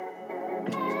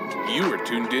You are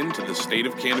tuned in to the State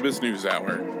of Cannabis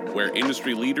NewsHour, where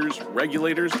industry leaders,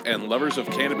 regulators, and lovers of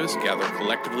cannabis gather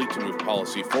collectively to move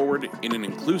policy forward in an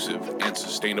inclusive and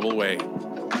sustainable way.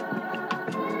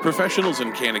 Professionals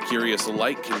and canna-curious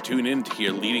alike can tune in to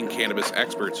hear leading cannabis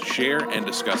experts share and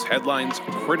discuss headlines,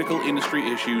 critical industry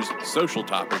issues, social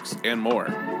topics, and more.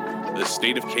 The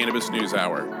State of Cannabis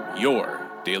NewsHour, your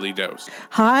daily dose.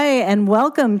 Hi, and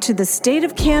welcome to the State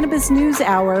of Cannabis News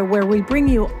Hour, where we bring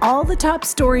you all the top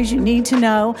stories you need to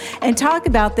know and talk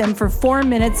about them for 4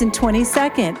 minutes and 20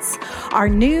 seconds. Our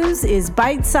news is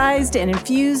bite-sized and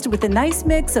infused with a nice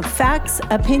mix of facts,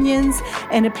 opinions,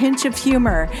 and a pinch of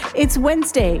humor. It's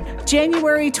Wednesday,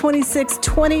 January 26,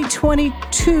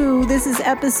 2022. This is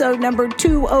episode number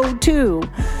 202.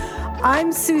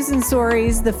 I'm Susan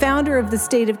Soares, the founder of the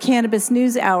State of Cannabis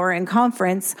News Hour and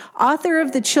Conference, author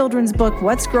of the children's book,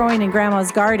 What's Growing in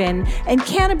Grandma's Garden, and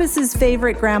cannabis's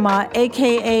favorite grandma,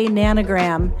 aka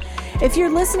Nanogram. If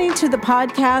you're listening to the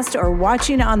podcast or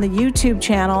watching on the YouTube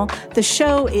channel, the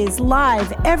show is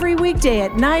live every weekday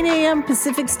at 9 a.m.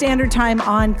 Pacific Standard Time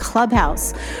on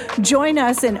Clubhouse. Join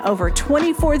us and over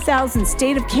 24,000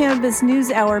 State of Cannabis News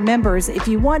Hour members if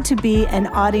you want to be an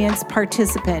audience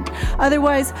participant.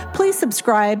 Otherwise, please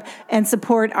subscribe and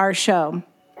support our show.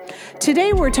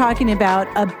 Today we're talking about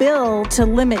a bill to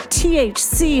limit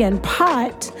THC in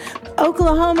pot.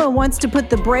 Oklahoma wants to put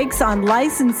the brakes on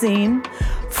licensing.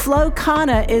 Flow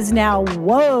Kana is now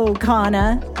Whoa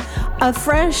Kana. A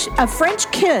French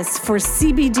kiss for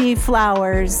CBD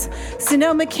flowers.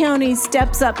 Sonoma County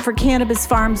steps up for cannabis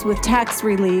farms with tax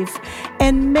relief,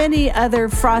 and many other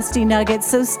frosty nuggets.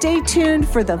 So stay tuned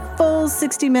for the full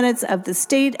 60 minutes of the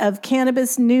State of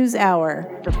Cannabis News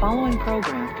Hour. The following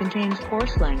program contains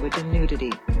coarse language and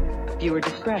nudity. Viewer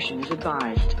discretion is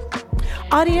advised.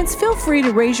 Audience, feel free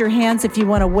to raise your hands if you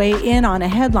want to weigh in on a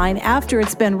headline after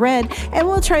it's been read, and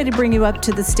we'll try to bring you up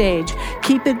to the stage.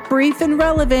 Keep it brief and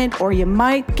relevant, or you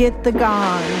might get the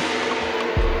gong.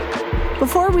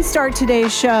 Before we start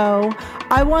today's show,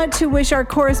 I want to wish our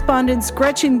correspondents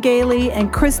Gretchen Gailey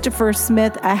and Christopher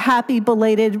Smith a happy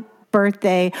belated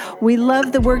birthday. We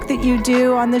love the work that you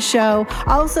do on the show.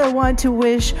 I also want to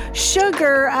wish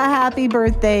Sugar a happy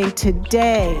birthday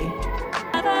today.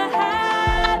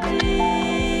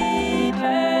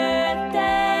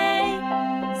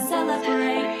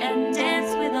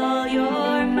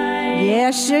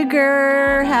 Yeah,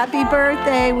 Sugar, happy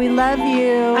birthday. We love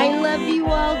you. I love you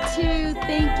all too.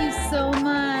 Thank you so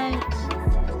much.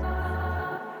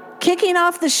 Kicking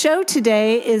off the show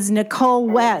today is Nicole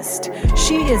West.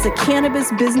 She is a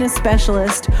cannabis business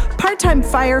specialist, part-time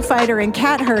firefighter and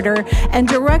cat herder, and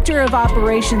director of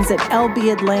operations at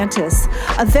LB Atlantis.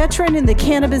 A veteran in the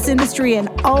cannabis industry and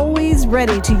always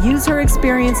ready to use her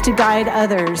experience to guide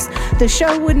others. The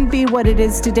show wouldn't be what it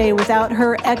is today without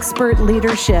her expert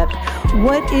leadership.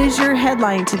 What is your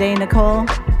headline today, Nicole?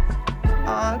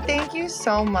 Thank you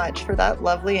so much for that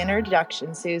lovely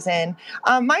introduction, Susan.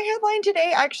 My headline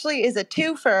today actually is a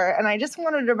twofer, and I just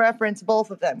wanted to reference both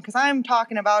of them because I'm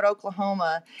talking about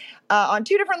Oklahoma on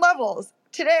two different levels.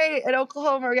 Today at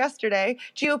Oklahoma, or yesterday,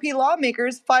 GOP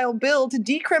lawmakers filed bill to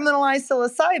decriminalize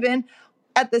psilocybin.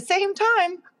 At the same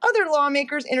time, other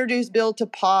lawmakers introduced bill to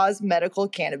pause medical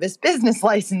cannabis business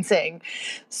licensing.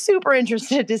 Super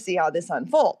interested to see how this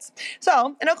unfolds.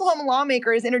 So, an Oklahoma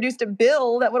lawmaker has introduced a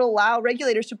bill that would allow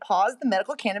regulators to pause the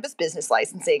medical cannabis business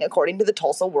licensing, according to the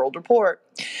Tulsa World Report.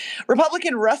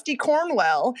 Republican Rusty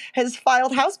Cornwell has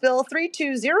filed House Bill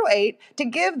 3208 to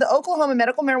give the Oklahoma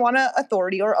Medical Marijuana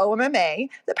Authority, or OMMA,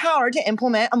 the power to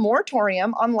implement a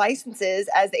moratorium on licenses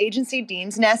as the agency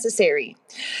deems necessary.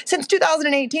 Since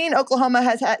 2018, Oklahoma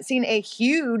has seen a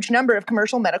huge number of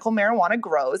commercial medical marijuana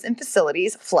grows and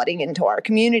facilities flooding into our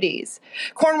communities.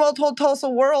 Cornwell told Tulsa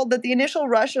World that the initial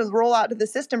rush of the rollout to the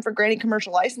system for granting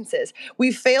commercial licenses,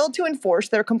 we failed to enforce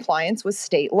their compliance with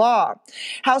state law.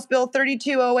 House Bill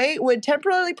 3208 would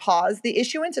temporarily pause the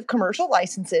issuance of commercial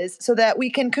licenses so that we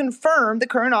can confirm the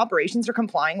current operations are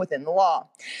complying within the law.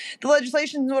 The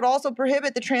legislation would also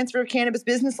prohibit the transfer of cannabis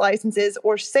business licenses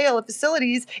or sale of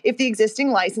facilities if the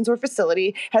existing license or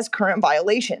facility has current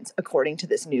violations, according to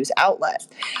this news outlet.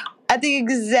 At the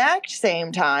exact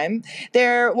same time,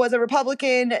 there was a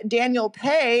Republican, Daniel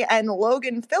Pay, and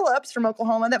Logan Phillips from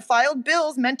Oklahoma that filed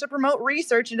bills meant to promote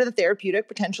research into the therapeutic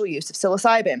potential use of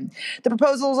psilocybin. The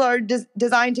proposals are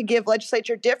designed to give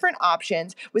legislature different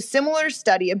options with similar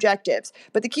study objectives.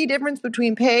 But the key difference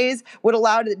between Pay's would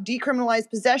allow to decriminalize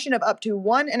possession of up to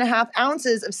 1.5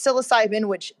 ounces of psilocybin,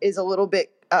 which is a little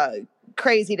bit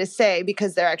crazy to say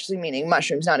because they're actually meaning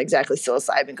mushrooms, not exactly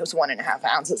psilocybin, because 1.5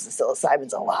 ounces of psilocybin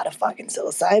is a lot of fucking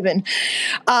psilocybin.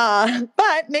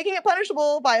 But making it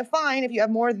punishable by a fine if you have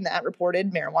more than that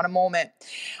reported marijuana moment.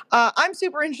 I'm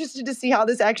super interested to see how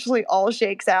this actually all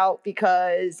shakes out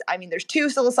because, I mean, there's 2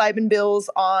 psilocybin bills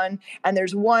on and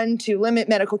there's 1 to limit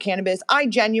medical cannabis. I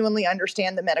genuinely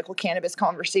understand the medical cannabis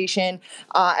conversation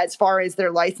as far as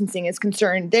their licensing is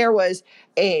concerned. There was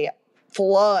a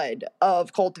flood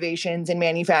of cultivations and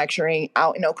manufacturing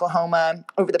out in Oklahoma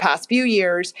over the past few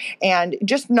years and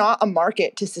just not a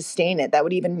market to sustain it that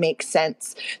would even make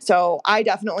sense. So I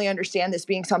definitely understand this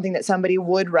being something that somebody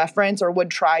would reference or would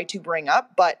try to bring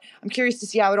up, but I'm curious to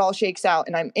see how it all shakes out.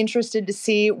 And I'm interested to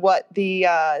see what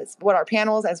what our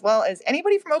panels, as well as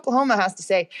anybody from Oklahoma, has to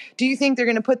say. Do you think they're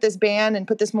going to put this ban and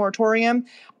put this moratorium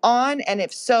on? And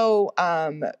if so,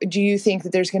 do you think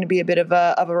that there's going to be a bit of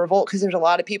a revolt? Because there's a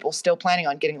lot of people still planning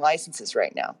on getting licenses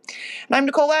right now. And I'm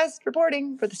Nicole West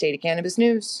reporting for the State of Cannabis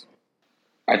News.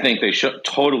 I think they should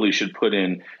put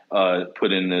in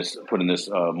this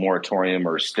moratorium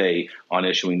or stay on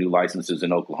issuing new licenses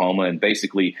in Oklahoma. And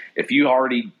basically, if you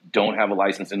already don't have a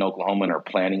license in Oklahoma and are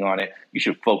planning on it, you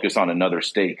should focus on another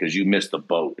state because you missed the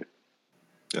boat.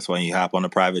 That's when you hop on a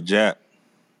private jet,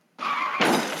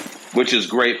 which is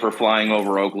great for flying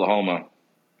over Oklahoma.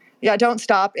 Yeah, don't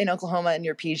stop in Oklahoma in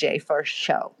your PJ for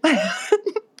show.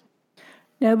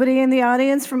 Nobody in the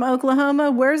audience from Oklahoma?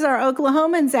 Where's our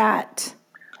Oklahomans at?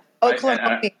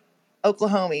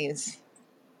 Oklahomies.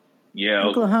 Yeah,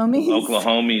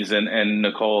 Oklahomies. And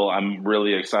Nicole, I'm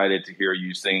really excited to hear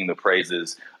you sing the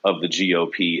praises of the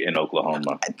GOP in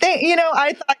Oklahoma.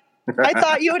 I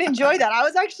thought you would enjoy that. I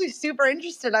was actually super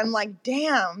interested. I'm like,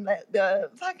 damn, the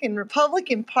fucking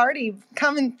Republican Party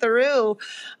coming through.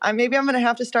 Maybe I'm going to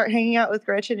have to start hanging out with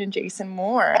Gretchen and Jason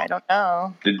more. I don't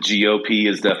know. The GOP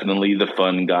is definitely the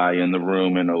fun guy in the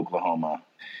room in Oklahoma.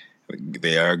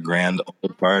 They are a grand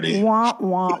old party. Wah,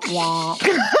 wah, wah.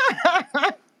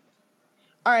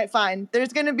 All right, fine.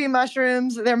 There's going to be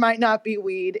mushrooms. There might not be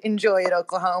weed. Enjoy it,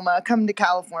 Oklahoma. Come to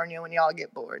California when y'all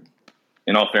get bored.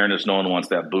 In all fairness, no one wants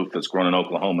that boof that's grown in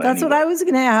Oklahoma. That's anyway. What I was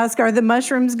going to ask. Are the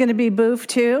mushrooms going to be boof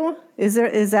too? Is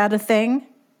that a thing?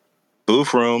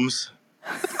 Boof rooms.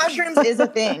 Mushrooms is a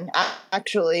thing,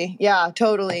 actually. Yeah,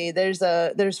 totally.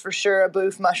 There's for sure a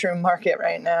boof mushroom market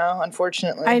right now,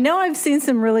 unfortunately. I know I've seen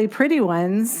some really pretty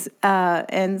ones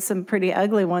and some pretty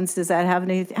ugly ones. Does that have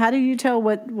any? How do you tell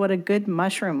what a good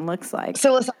mushroom looks like?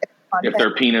 Psilocybin content. If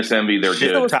they're penis envy, they're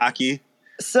good. Shiitake.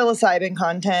 Psilocybin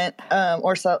content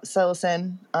or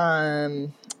psilocin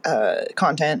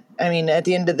content. I mean, at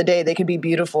the end of the day, they could be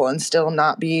beautiful and still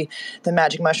not be the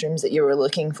magic mushrooms that you were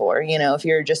looking for. You know, if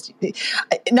you're just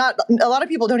not, a lot of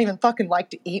people don't even fucking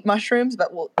like to eat mushrooms,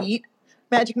 but will eat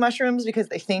magic mushrooms because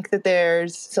they think that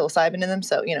there's psilocybin in them.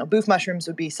 So, boof mushrooms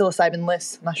would be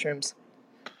psilocybin-less mushrooms.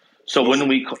 So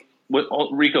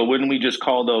Rico, wouldn't we just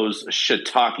call those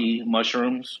shiitake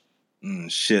mushrooms?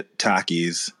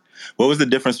 Shiitakes. What was the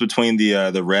difference between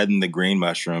the red and the green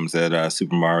mushrooms that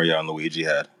Super Mario and Luigi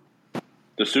had?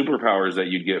 The superpowers that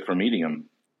you'd get from eating them.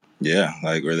 Yeah,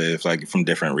 like were they from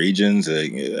different regions,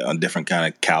 on different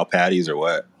kind of cow patties or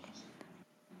what?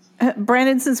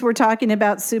 Brandon, since we're talking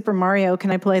about Super Mario, can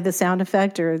I play the sound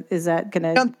effect, or is that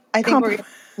going to? I think we're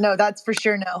no. That's for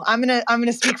sure no. I'm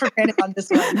gonna speak for Brandon on this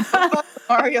one.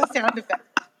 Mario sound effect.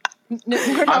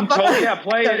 I'm totally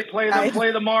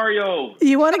play the Mario.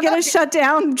 You want to get us shut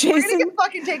down, Jason? We're gonna get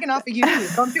fucking taken off of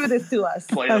YouTube. Don't do this to us.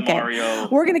 Play the Mario.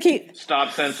 We're gonna keep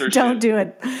stop censorship. Don't do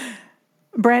it.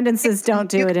 Brandon says don't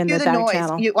do it in the back noise.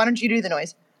 channel. Why don't you do the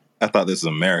noise? I thought this was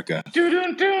America.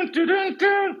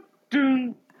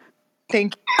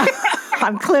 Thank you.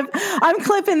 I'm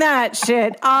clipping that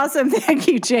shit. Awesome. Thank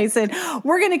you, Jason.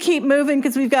 We're going to keep moving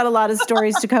because we've got a lot of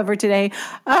stories to cover today.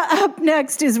 Up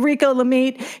next is Rico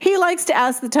Lamitte. He likes to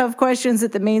ask the tough questions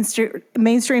that the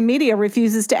mainstream media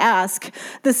refuses to ask.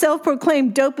 The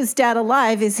self-proclaimed dopest dad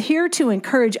alive is here to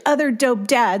encourage other dope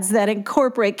dads that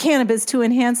incorporate cannabis to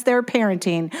enhance their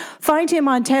parenting. Find him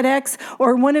on TEDx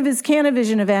or one of his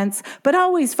Cannavision events, but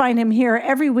always find him here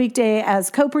every weekday as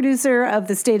co-producer of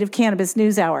the State of Cannabis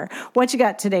NewsHour. What you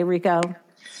got today, Rico? All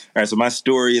right, so my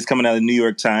story is coming out of the New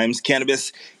York Times.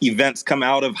 Cannabis events come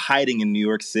out of hiding in New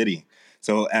York City.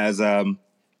 So as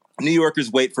New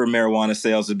Yorkers wait for marijuana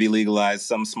sales to be legalized,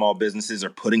 some small businesses are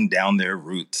putting down their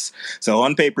roots. So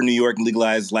on paper, New York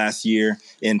legalized last year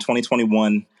in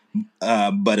 2021,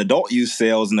 but adult use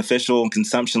sales and official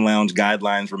consumption lounge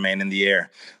guidelines remain in the air.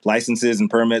 Licenses and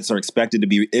permits are expected to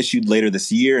be issued later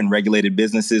this year and regulated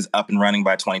businesses up and running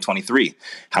by 2023.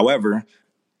 However,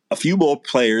 A few bold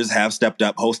players have stepped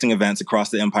up, hosting events across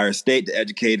the Empire State to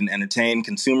educate and entertain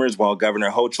consumers, while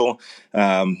Governor Hochul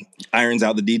irons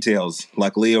out the details.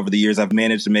 Luckily, over the years, I've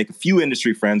managed to make a few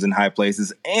industry friends in high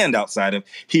places and outside of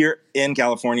here in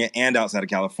California and outside of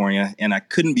California, and I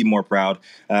couldn't be more proud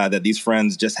that these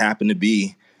friends just happen to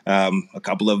be a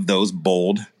couple of those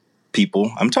bold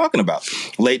people I'm talking about.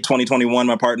 Late 2021,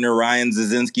 my partner Ryan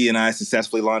Zazinski and I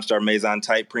successfully launched our Maison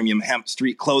Type premium hemp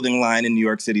street clothing line in New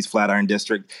York City's Flatiron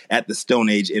District at the Stone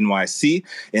Age NYC,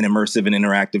 an immersive and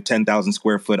interactive 10,000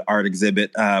 square foot art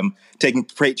exhibit, taking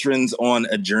patrons on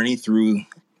a journey through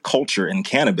culture in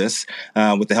cannabis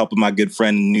with the help of my good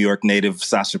friend, New York native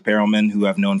Sasha Perelman, who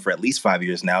I've known for at least 5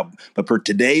 years now. But per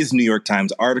today's New York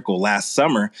Times article last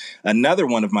summer, another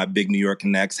one of my big New York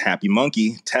connects, Happy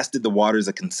Monkey, tested the waters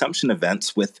of consumption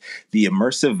events with the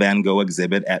immersive Van Gogh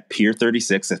exhibit at Pier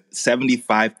 36, a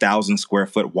 75,000 square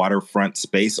foot waterfront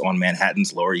space on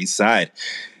Manhattan's Lower East Side.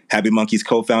 Happy Monkey's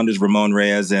co-founders Ramon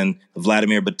Reyes and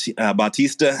Vladimir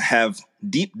Bautista have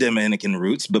deep Dominican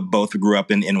roots, but both grew up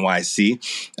in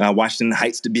NYC, Washington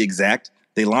Heights to be exact.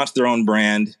 They launched their own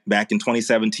brand back in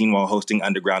 2017 while hosting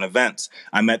underground events.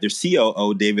 I met their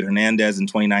COO, David Hernandez, in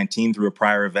 2019 through a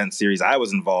prior event series I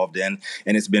was involved in,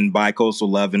 and it's been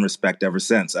bi-coastal love and respect ever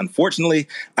since. Unfortunately,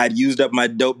 I'd used up my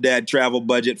dope dad travel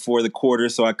budget for the quarter,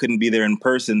 so I couldn't be there in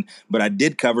person, but I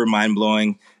did cover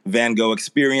mind-blowing Van Gogh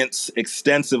experience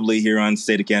extensively here on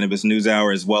State of Cannabis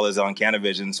NewsHour as well as on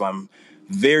Cannavision, so I'm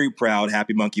very proud.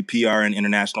 Happy Monkey PR and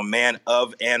international man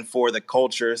of and for the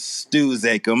culture, Stu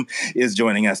Zakum, is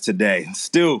joining us today.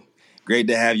 Stu, great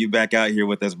to have you back out here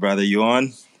with us, brother. You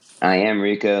on? I am,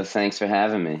 Rico. Thanks for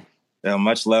having me.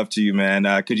 Much love to you, man.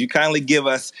 Could you kindly give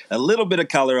us a little bit of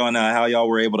color on how y'all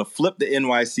were able to flip the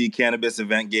NYC cannabis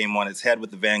event game on its head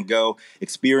with the Van Gogh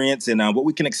experience and what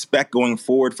we can expect going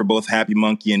forward for both Happy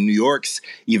Monkey and New York's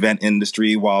event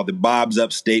industry while the Bobs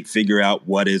upstate figure out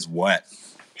what is what?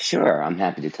 Sure, I'm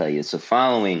happy to tell you. So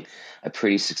following a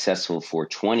pretty successful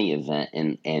 420 event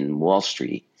in Wall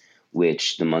Street,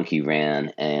 which the Monkey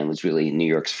ran and was really New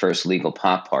York's first legal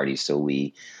pop party. So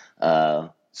we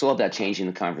it's all about changing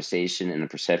the conversation and the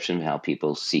perception of how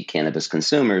people see cannabis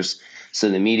consumers. So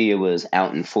the media was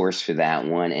out in force for that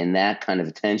one, and that kind of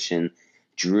attention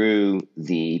drew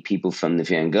the people from the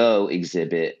Van Gogh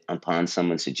exhibit upon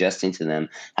someone suggesting to them,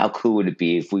 how cool would it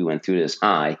be if we went through this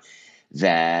high,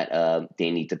 that they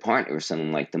need to partner with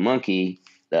someone like the Monkey.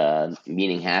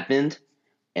 Meeting happened.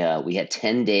 We had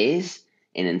 10 days,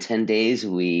 and in 10 days,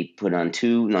 we put on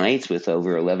 2 nights with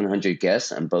over 1,100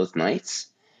 guests on both nights.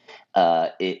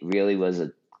 It really was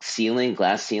a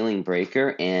glass ceiling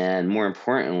breaker, and more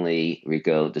importantly,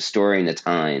 Rico, the story in the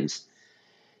Times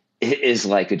is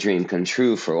like a dream come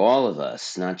true for all of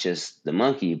us, not just the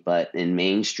Monkey, but in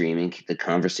mainstreaming the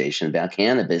conversation about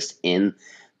cannabis in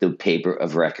the paper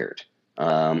of record.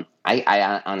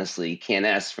 I honestly can't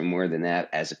ask for more than that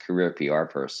as a career PR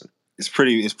person. It's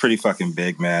pretty fucking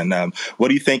big, man. What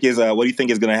do you think is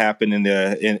going to happen in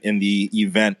the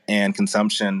event and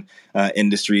consumption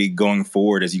industry going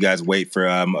forward as you guys wait for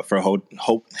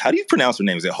Hope? How do you pronounce her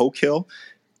name? Is it Hochul?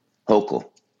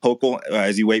 Hochul.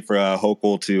 As you wait for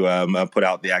Hochul to put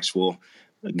out the actual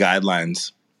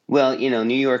guidelines. Well,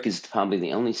 New York is probably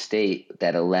the only state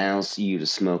that allows you to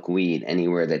smoke weed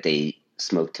anywhere that they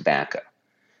smoke tobacco.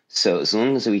 So as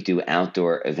long as we do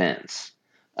outdoor events,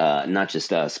 not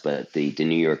just us, but the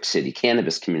New York City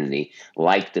cannabis community,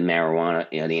 like the marijuana,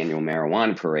 the annual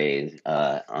marijuana parade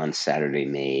on Saturday,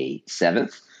 May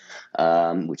 7th,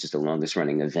 which is the longest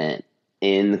running event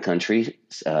in the country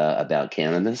about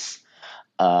cannabis.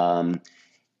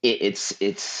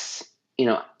 It's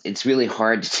really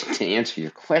hard to answer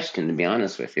your question, to be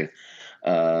honest with you.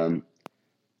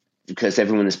 Because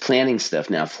everyone is planning stuff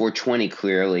now. 420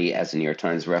 clearly, as the New York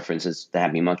Times references, the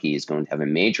Happy Monkey is going to have a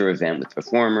major event with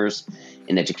performers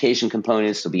and education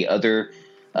components. There'll be other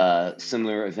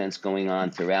similar events going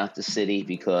on throughout the city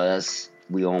because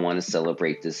we all want to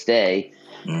celebrate this day.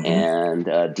 Mm-hmm.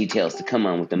 And details to come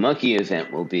on what the Monkey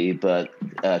event will be, but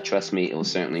trust me, it will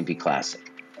certainly be classic.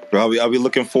 Well, I'll be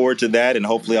looking forward to that, and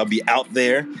hopefully I'll be out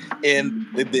there in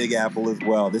the Big Apple as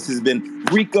well. This has been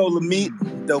Rico Lamite,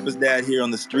 dopest dad here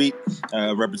on the street,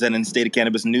 representing State of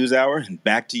Cannabis NewsHour. And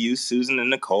back to you, Susan and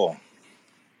Nicole.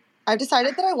 I've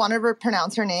decided that I want to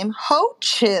pronounce her name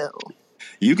Hochul.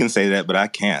 You can say that, but I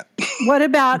can't. What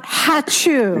about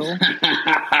Hachu?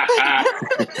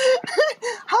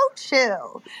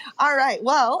 Hochul. All right.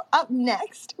 Well, up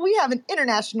next, we have an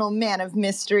international man of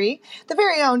mystery, the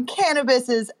very own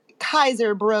Cannabis's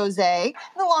Kaiser Brose, the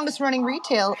longest-running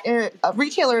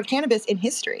retailer of cannabis in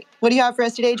history. What do you have for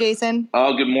us today, Jason?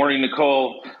 Oh, good morning,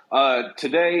 Nicole.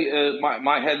 Today,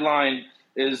 my headline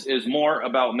is more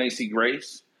about Macy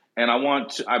Grace, and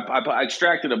I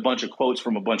extracted a bunch of quotes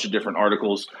from a bunch of different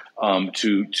articles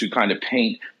to kind of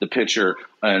paint the picture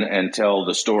and tell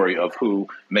the story of who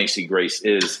Macy Grace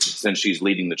is, since she's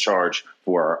leading the charge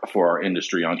for our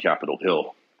industry on Capitol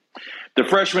Hill. The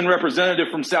freshman representative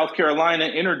from South Carolina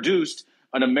introduced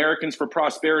an Americans for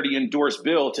Prosperity endorsed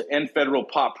bill to end federal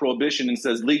pot prohibition and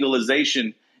says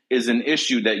legalization is an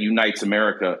issue that unites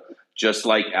America, just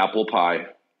like apple pie.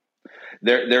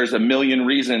 There's a million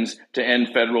reasons to end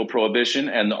federal prohibition,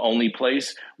 and the only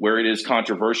place where it is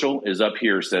controversial is up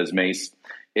here, says Mace.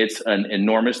 It's an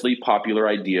enormously popular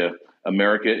idea.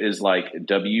 America is like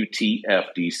WTF,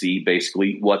 DC,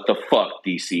 basically, what the fuck,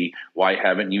 DC? Why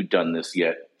haven't you done this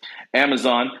yet?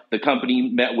 Amazon, the company,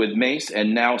 met with Mace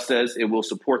and now says it will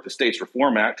support the States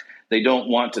Reform Act. They don't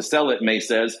want to sell it, Mace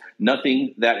says.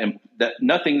 Nothing that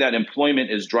employment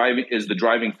is the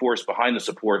driving force behind the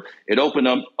support. It opened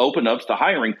up the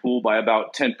hiring pool by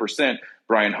about 10%.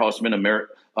 Brian Hausman,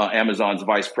 Amazon's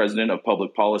vice president of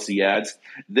public policy, adds,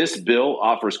 this bill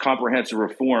offers comprehensive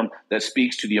reform that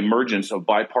speaks to the emergence of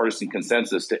bipartisan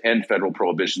consensus to end federal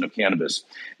prohibition of cannabis.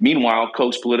 Meanwhile,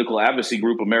 Koch's political advocacy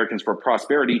group, Americans for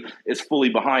Prosperity, is fully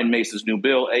behind Mace's new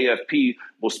bill. AFP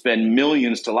will spend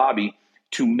millions to lobby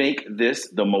to make this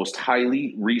the most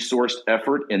highly resourced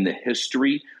effort in the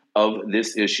history of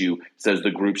this issue, says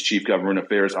the group's chief government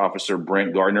affairs officer,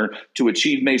 Brent Gardner. To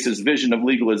achieve Mace's vision of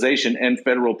legalization and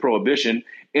federal prohibition,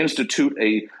 institute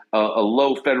a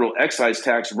low federal excise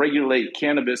tax, regulate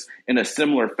cannabis in a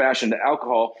similar fashion to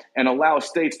alcohol, and allow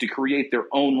states to create their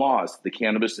own laws. The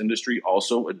cannabis industry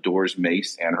also adores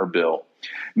Mace and her bill.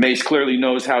 Mace clearly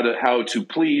knows how to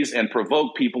please and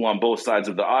provoke people on both sides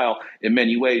of the aisle. In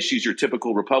many ways, she's your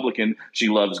typical Republican. She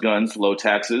loves guns, low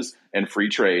taxes, and free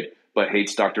trade, but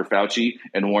hates Dr. Fauci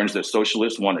and warns that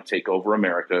socialists want to take over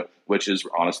America, which is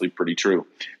honestly pretty true.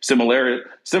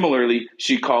 Similarly,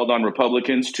 she called on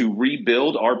Republicans to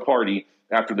rebuild our party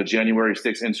after the January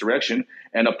 6th insurrection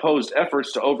and opposed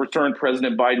efforts to overturn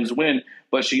President Biden's win,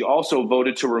 but she also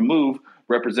voted to remove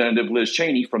Representative Liz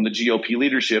Cheney from the GOP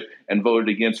leadership and voted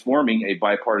against forming a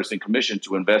bipartisan commission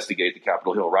to investigate the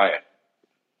Capitol Hill riot.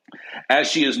 As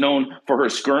she is known for her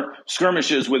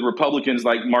skirmishes with Republicans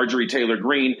like Marjorie Taylor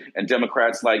Greene and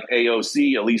Democrats like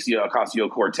AOC, Alicia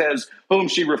Ocasio-Cortez, whom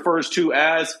she refers to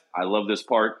as, I love this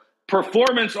part,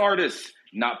 performance artists,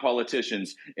 not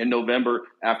politicians. In November,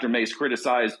 after Mace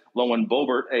criticized Lowen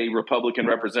Boebert, a Republican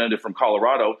representative from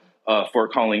Colorado, for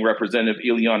calling Representative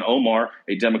Ilhan Omar,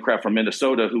 a Democrat from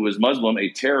Minnesota who is Muslim, a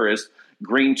terrorist,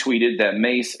 Greene tweeted that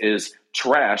Mace is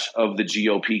trash of the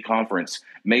GOP conference.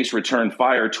 Mace returned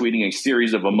fire, tweeting a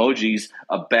series of emojis,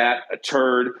 a bat, a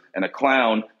turd, and a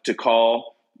clown to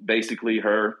call basically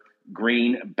her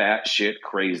green batshit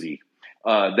crazy.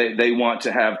 They want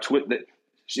to have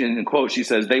in quote, she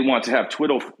says, they want to have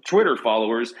Twitter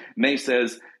followers. Mace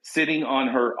says, sitting on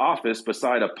her office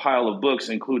beside a pile of books,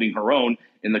 including her own,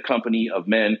 in the company of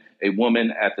men, a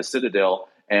woman at the Citadel,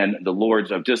 and the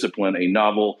Lords of Discipline, a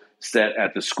novel set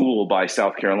at the school by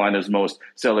South Carolina's most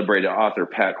celebrated author,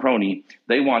 Pat Crony.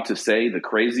 They want to say the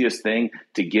craziest thing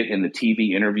to get in the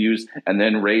TV interviews and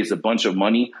then raise a bunch of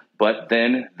money, but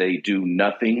then they do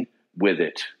nothing with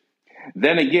it.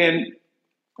 Then again,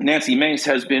 Nancy Mace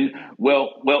has been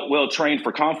well trained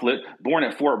for conflict. Born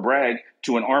at Fort Bragg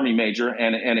to an Army major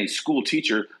and a school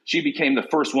teacher, she became the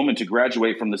first woman to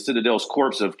graduate from the Citadel's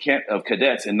Corps of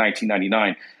Cadets in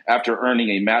 1999. After earning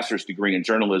a master's degree in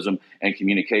journalism and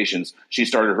communications, she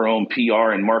started her own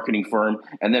PR and marketing firm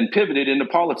and then pivoted into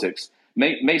politics.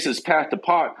 Mace's path to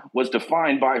pot was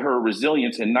defined by her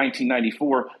resilience in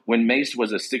 1994 when Mace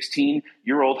was a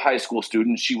 16-year-old high school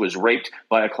student. She was raped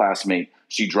by a classmate.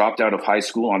 She dropped out of high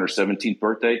school on her 17th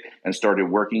birthday and started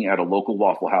working at a local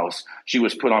Waffle House. She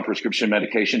was put on prescription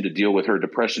medication to deal with her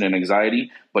depression and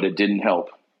anxiety, but it didn't help.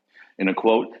 In a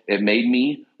quote, it made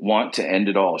me want to end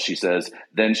it all, she says.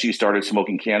 Then she started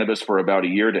smoking cannabis for about a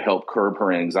year to help curb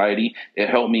her anxiety. It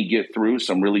helped me get through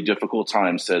some really difficult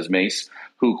times, says Mace,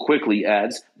 who quickly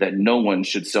adds that no one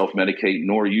should self-medicate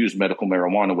nor use medical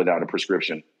marijuana without a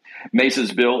prescription.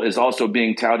 Mace's bill is also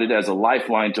being touted as a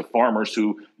lifeline to farmers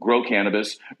who grow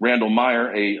cannabis. Randall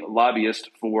Meyer, a lobbyist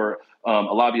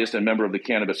and member of the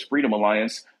Cannabis Freedom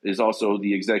Alliance, is also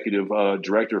the executive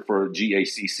director for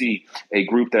GACC, a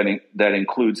group that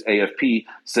includes AFP,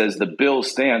 says the bill's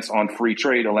stance on free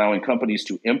trade, allowing companies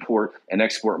to import and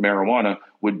export marijuana,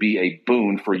 would be a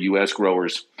boon for U.S.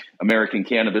 growers. American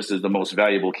cannabis is the most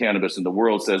valuable cannabis in the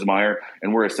world, says Meyer,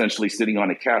 and we're essentially sitting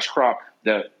on a cash crop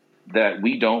that that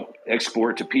we don't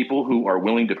export to people who are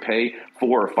willing to pay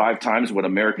 4 or 5 times what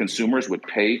American consumers would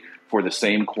pay for the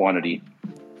same quantity.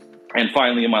 And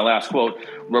finally, in my last quote,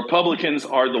 Republicans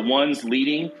are the ones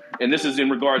leading, and this is in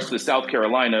regards to South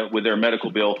Carolina with their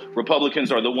medical bill. Republicans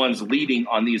are the ones leading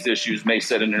on these issues, May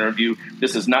said in an interview.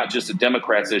 This is not just a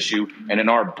Democrats issue. And in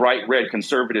our bright red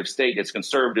conservative state, it's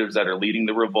conservatives that are leading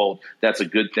the revolt. That's a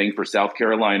good thing for South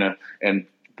Carolina. And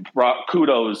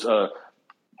kudos,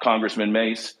 Congressman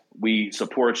Mace. We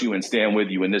support you and stand with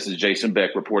you. And this is Jason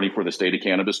Beck reporting for the State of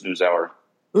Cannabis NewsHour.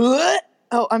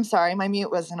 Oh, I'm sorry, my mute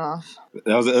wasn't off.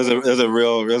 That was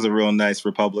a real nice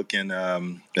Republican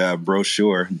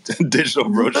brochure, digital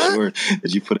brochure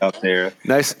that you put out there.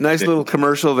 Nice little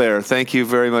commercial there. Thank you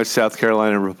very much, South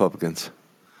Carolina Republicans.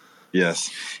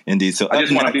 Yes, indeed. So I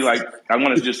just want to be like, I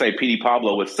want to just say P.D.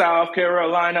 Pablo with South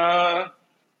Carolina.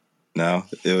 No,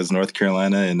 it was North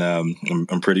Carolina, and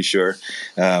I'm pretty sure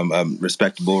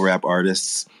respectable rap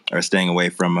artists are staying away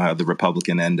from the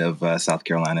Republican end of South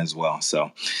Carolina as well.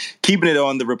 So keeping it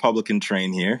on the Republican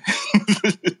train here.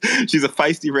 She's a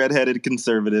feisty redheaded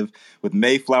conservative with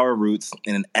Mayflower roots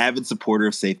and an avid supporter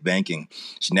of safe banking.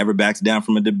 She never backs down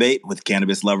from a debate with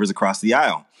cannabis lovers across the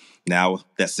aisle. Now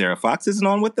that Sarah Fox isn't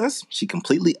on with us, she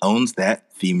completely owns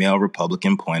that female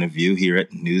Republican point of view here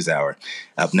at NewsHour.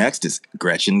 Up next is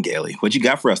Gretchen Gailey. What you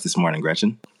got for us this morning,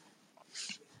 Gretchen?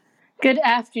 Good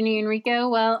afternoon, Rico.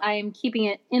 Well, I am keeping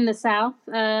it in the South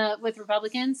with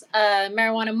Republicans.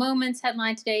 Marijuana Moments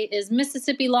headline today is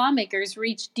Mississippi lawmakers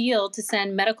reach deal to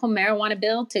send medical marijuana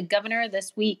bill to governor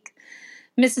this week.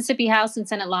 Mississippi House and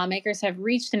Senate lawmakers have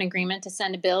reached an agreement to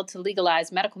send a bill to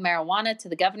legalize medical marijuana to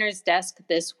the governor's desk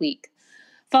this week.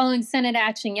 Following Senate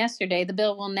action yesterday, the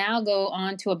bill will now go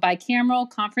on to a bicameral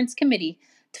conference committee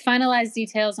to finalize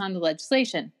details on the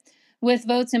legislation, with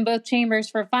votes in both chambers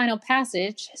for final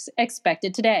passage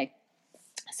expected today.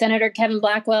 Senator Kevin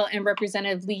Blackwell and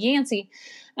Representative Lee Yancey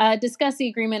discussed the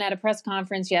agreement at a press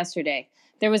conference yesterday.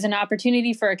 There was an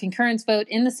opportunity for a concurrence vote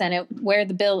in the Senate where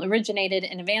the bill originated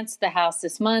and advanced to the House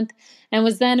this month and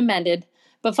was then amended.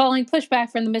 But following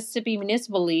pushback from the Mississippi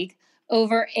Municipal League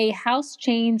over a House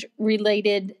change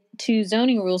related to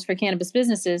zoning rules for cannabis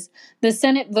businesses, the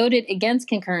Senate voted against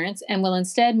concurrence and will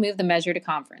instead move the measure to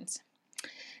conference.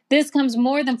 This comes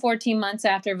more than 14 months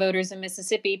after voters in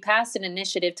Mississippi passed an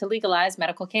initiative to legalize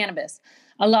medical cannabis,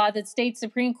 a law that state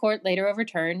Supreme Court later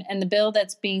overturned, and the bill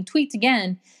that's being tweaked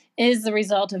again is the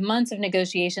result of months of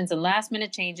negotiations and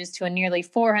last-minute changes to a nearly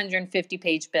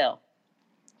 450-page bill.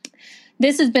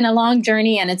 This has been a long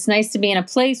journey, and it's nice to be in a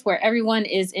place where everyone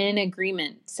is in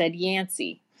agreement, said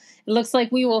Yancey. It looks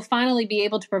like we will finally be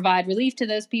able to provide relief to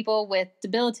those people with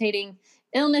debilitating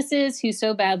illnesses who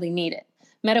so badly need it.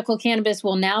 Medical cannabis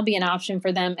will now be an option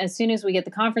for them as soon as we get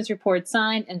the conference report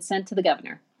signed and sent to the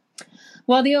governor.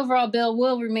 While the overall bill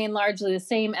will remain largely the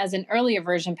same as an earlier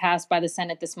version passed by the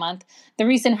Senate this month, the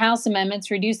recent House amendments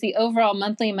reduce the overall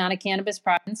monthly amount of cannabis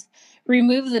products,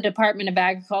 remove the Department of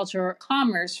Agriculture or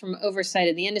Commerce from oversight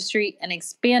of the industry, and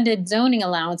expanded zoning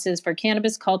allowances for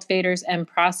cannabis cultivators and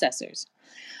processors.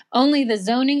 Only the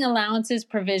zoning allowances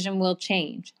provision will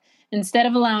change. Instead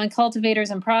of allowing cultivators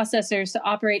and processors to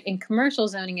operate in commercial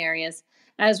zoning areas,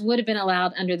 as would have been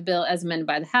allowed under the bill as amended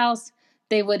by the House,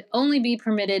 they would only be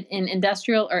permitted in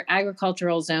industrial or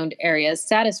agricultural zoned areas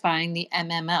satisfying the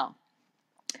MML.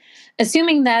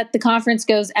 Assuming that the conference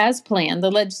goes as planned, the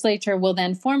legislature will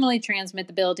then formally transmit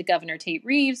the bill to Governor Tate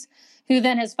Reeves, who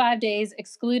then has 5 days,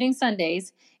 excluding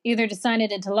Sundays, either to sign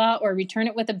it into law or return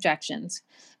it with objections.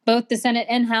 Both the Senate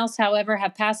and House, however,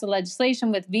 have passed the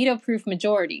legislation with veto-proof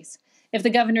majorities. If the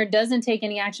governor doesn't take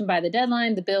any action by the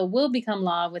deadline, the bill will become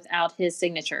law without his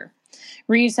signature.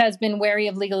 Reeves has been wary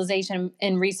of legalization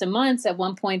in recent months, at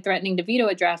one point threatening to veto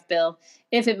a draft bill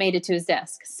if it made it to his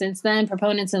desk. Since then,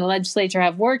 proponents in the legislature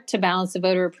have worked to balance the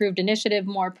voter-approved initiative,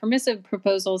 more permissive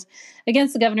proposals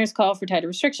against the governor's call for tighter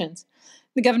restrictions.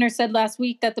 The governor said last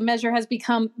week that the measure has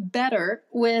become better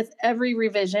with every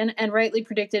revision and rightly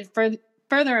predicted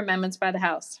further amendments by the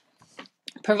House.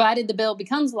 Provided the bill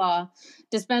becomes law,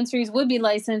 dispensaries would be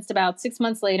licensed about 6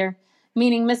 months later,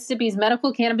 meaning Mississippi's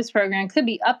medical cannabis program could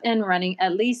be up and running,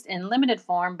 at least in limited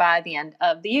form, by the end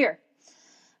of the year.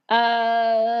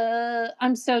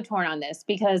 I'm so torn on this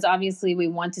because obviously we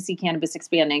want to see cannabis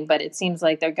expanding, but it seems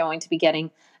like they're going to be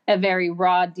getting a very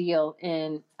raw deal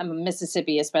in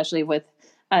Mississippi, especially with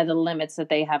the limits that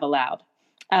they have allowed.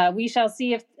 We shall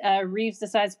see if Reeves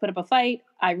decides to put up a fight.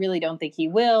 I really don't think he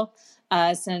will,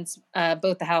 since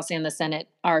both the House and the Senate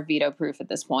are veto-proof at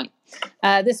this point.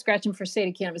 This is Gretchen for State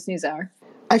of Cannabis NewsHour.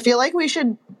 I feel like we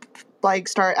should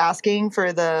start asking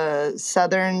for the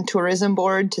Southern Tourism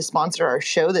Board to sponsor our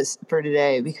show for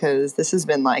today, because this has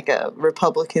been like a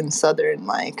Republican Southern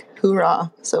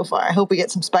hoorah so far. I hope we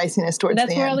get some spiciness towards the end.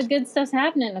 That's where all the good stuff's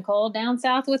happening, Nicole, down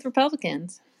south with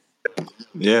Republicans.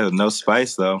 Yeah, no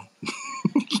spice though.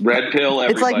 Red pill,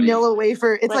 everybody. It's like Nilla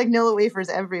wafer. It's like Nilla wafers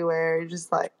everywhere.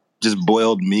 Just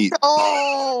boiled meat.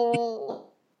 Oh,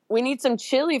 we need some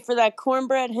chili for that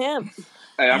cornbread hemp.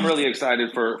 Hey, I'm really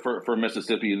excited for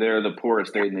Mississippi. They're the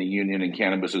poorest state in the union, and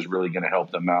cannabis is really going to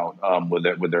help them out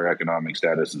with their economic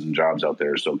statuses and jobs out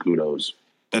there. So kudos.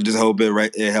 I just hope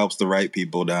it helps the right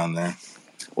people down there.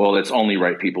 Well, it's only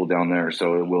right people down there,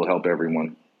 so it will help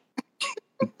everyone.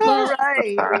 All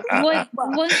right.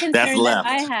 One concern that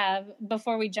I have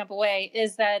before we jump away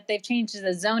is that they've changed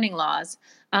the zoning laws,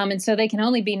 and so they can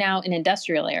only be now in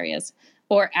industrial areas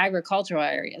or agricultural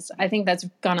areas. I think that's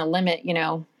going to limit,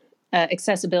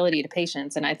 accessibility to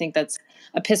patients, and I think that's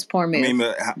a piss poor move. I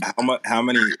mean, how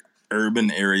many urban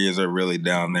areas are really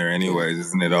down there anyways?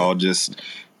 Isn't it all just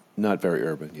not very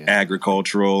urban? Yeah,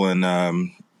 agricultural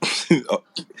and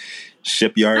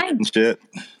shipyard and shit.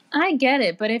 I get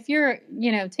it, but if you're,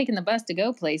 taking the bus to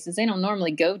go places, they don't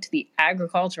normally go to the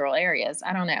agricultural areas.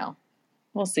 I don't know.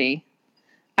 We'll see.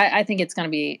 I think it's going to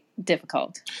be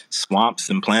difficult. Swamps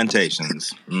and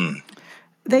plantations.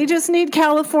 They just need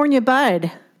California bud.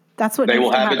 That's what they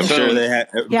will have it soon. Sure they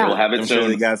will have it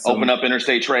soon. Sure open up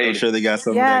interstate trade. I'm sure they got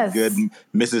some of that good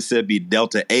Mississippi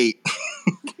Delta 8.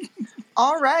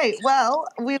 All right. Well,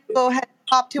 we will go ahead and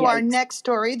hop to our next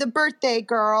story. The birthday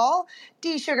girl,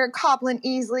 D. Sugar Copeland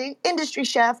Easley, industry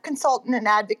chef, consultant, and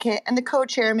advocate, and the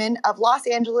co-chairman of Los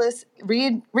Angeles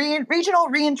Regional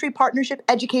Reentry Partnership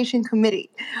Education Committee.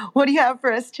 What do you have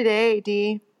for us today,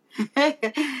 Dee?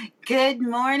 Good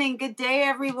morning. Good day,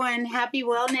 everyone. Happy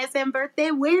Wellness and Birthday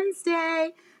Wednesday.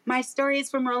 My story is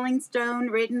from Rolling Stone,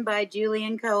 written by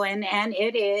Julian Cohen, and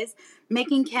it is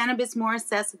Making Cannabis More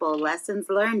Accessible, Lessons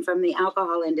Learned from the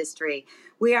Alcohol Industry.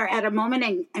 We are at a moment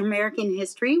in American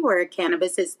history where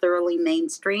cannabis is thoroughly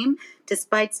mainstream,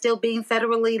 despite still being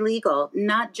federally legal,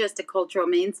 not just a cultural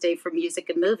mainstay for music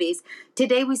and movies.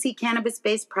 Today, we see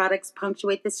cannabis-based products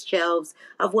punctuate the shelves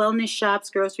of wellness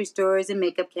shops, grocery stores, and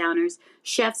makeup counters.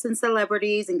 Chefs and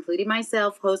celebrities, including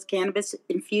myself, host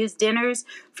cannabis-infused dinners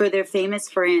for their famous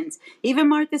friends. Even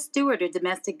Martha Stewart, a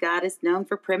domestic goddess known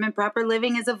for prim and proper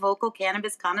living, is a vocal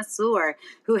cannabis connoisseur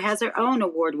who has her own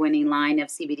award-winning line of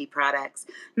CBD products.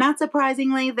 Not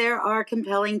surprisingly, there are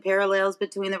compelling parallels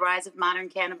between the rise of modern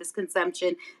cannabis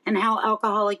consumption and how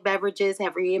alcoholic beverages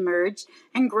have reemerged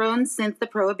and grown since the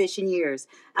Prohibition years.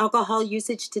 Alcohol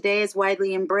usage today is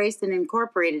widely embraced and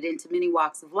incorporated into many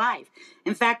walks of life.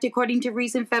 In fact, according to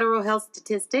recent federal health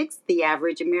statistics, the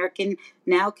average American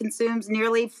now consumes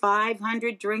nearly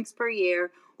 500 drinks per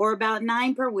year, or about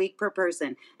 9 per week per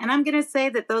person. And I'm going to say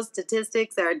that those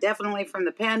statistics are definitely from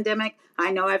the pandemic.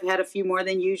 I know I've had a few more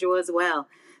than usual as well.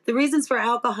 The reasons for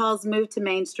alcohol's move to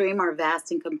mainstream are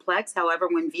vast and complex. However,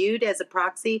 when viewed as a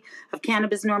proxy of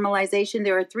cannabis normalization,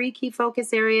 there are 3 key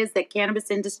focus areas that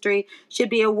cannabis industry should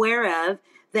be aware of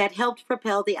that helped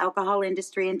propel the alcohol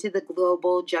industry into the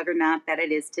global juggernaut that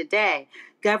it is today.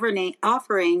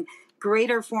 Offering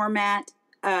greater format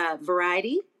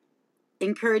variety,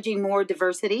 encouraging more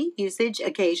diversity, usage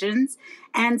occasions,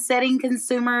 and setting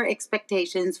consumer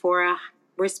expectations for a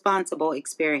responsible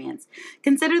experience.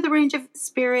 Consider the range of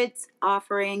spirits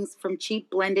offerings, from cheap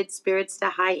blended spirits to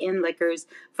high-end liquors,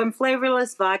 from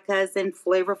flavorless vodkas and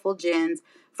flavorful gins,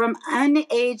 from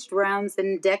unaged rums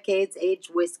and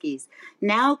decades-aged whiskeys.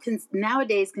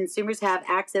 Nowadays, consumers have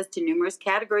access to numerous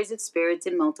categories of spirits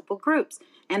in multiple groups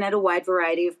and at a wide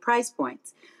variety of price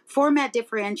points. Format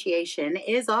differentiation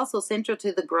is also central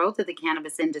to the growth of the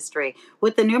cannabis industry.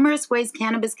 With the numerous ways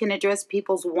cannabis can address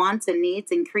people's wants and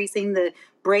needs, increasing the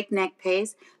breakneck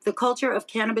pace, the culture of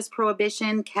cannabis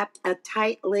prohibition kept a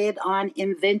tight lid on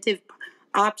inventive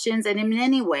options and in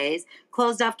many ways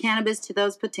closed off cannabis to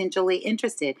those potentially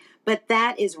interested. But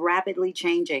that is rapidly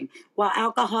changing. While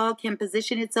alcohol can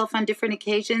position itself on different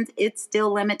occasions, it's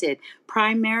still limited,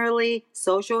 primarily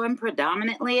social and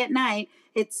predominantly at night.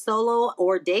 Its solo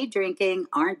or day drinking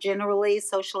aren't generally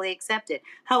socially accepted.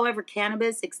 However,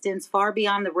 cannabis extends far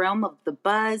beyond the realm of the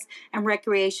buzz and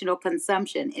recreational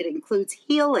consumption. It includes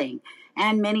healing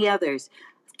and many others.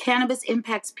 Cannabis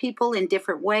impacts people in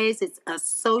different ways. It's a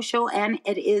social and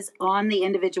it is on the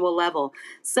individual level.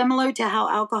 Similar to how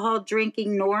alcohol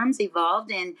drinking norms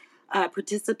evolved in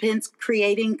Participants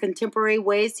creating contemporary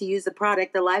ways to use the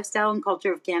product, the lifestyle and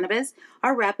culture of cannabis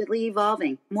are rapidly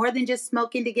evolving. More than just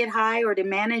smoking to get high or to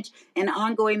manage an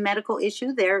ongoing medical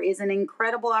issue, there is an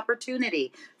incredible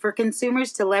opportunity for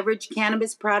consumers to leverage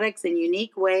cannabis products in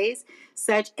unique ways,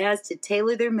 such as to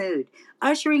tailor their mood.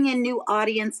 Ushering in new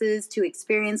audiences to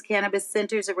experience cannabis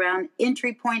centers around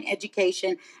entry point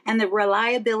education and the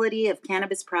reliability of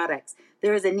cannabis products.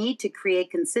 There is a need to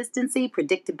create consistency,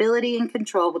 predictability, and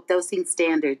control with dosing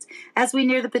standards. As we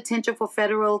near the potential for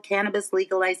federal cannabis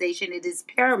legalization, it is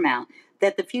paramount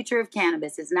that the future of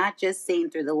cannabis is not just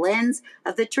seen through the lens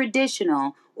of the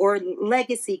traditional or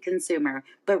legacy consumer,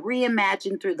 but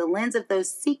reimagined through the lens of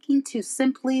those seeking to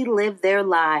simply live their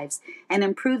lives and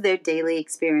improve their daily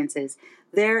experiences.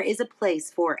 There is a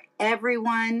place for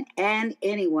everyone and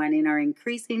anyone in our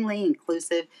increasingly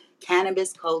inclusive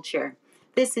cannabis culture.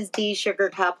 This is Dee Sugar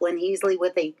Copeland Easley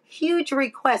with a huge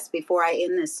request before I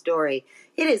end this story.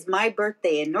 It is my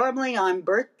birthday, and normally on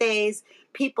birthdays,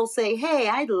 people say, hey,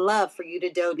 I'd love for you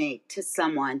to donate to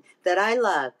someone that I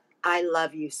love. I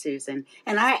love you, Susan.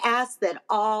 And I ask that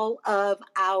all of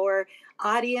our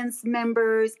audience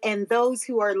members and those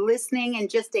who are listening and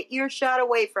just an earshot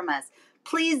away from us,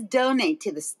 please donate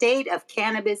to the State of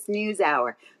Cannabis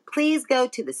NewsHour. Please go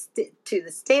to the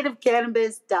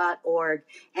stateofcannabis.org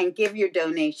and give your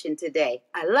donation today.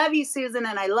 I love you, Susan,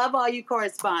 and I love all you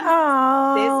correspondents.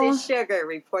 Aww. This is Sugar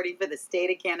reporting for the State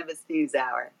of Cannabis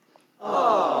NewsHour.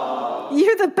 Aww.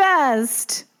 You're the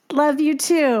best. Love you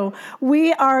too.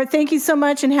 Thank you so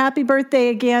much and happy birthday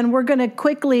again. We're going to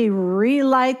quickly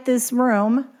relight this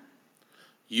room.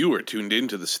 You are tuned in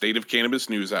to the State of Cannabis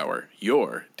NewsHour,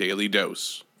 your daily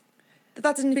dose. The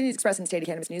thoughts and opinions expressed in the State of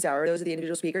Cannabis NewsHour are those of the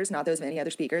individual speakers, not those of any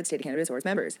other speaker, the State of Cannabis, or its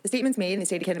members. The statements made in the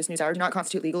State of Cannabis NewsHour do not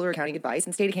constitute legal or accounting advice,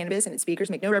 and the State of Cannabis and its speakers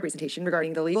make no representation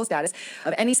regarding the legal status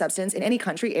of any substance in any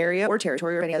country, area, or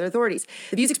territory, or any other authorities.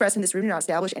 The views expressed in this room do not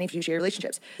establish any fiduciary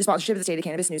relationships. The sponsorship of the State of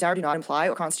Cannabis NewsHour do not imply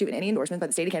or constitute any endorsement by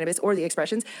the State of Cannabis or the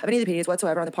expressions of any of the opinions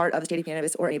whatsoever on the part of the State of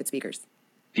Cannabis or any of its speakers.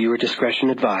 Viewer discretion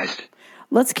advised.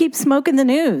 Let's keep smoking the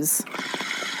news.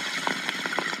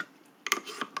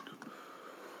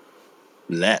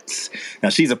 Now,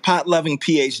 she's a pot-loving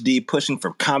PhD pushing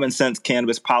for common-sense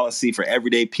cannabis policy for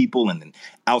everyday people and an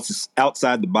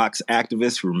outside-the-box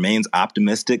activist who remains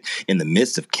optimistic in the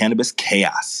midst of cannabis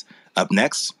chaos. Up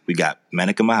next, we got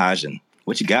Menaka Mahajan.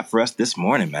 What you got for us this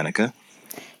morning, Menaka?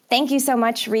 Thank you so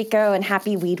much, Rico, and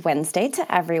happy Weed Wednesday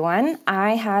to everyone.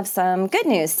 I have some good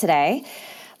news today.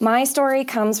 My story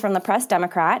comes from the Press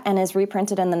Democrat and is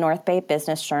reprinted in the North Bay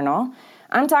Business Journal.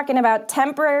 I'm talking about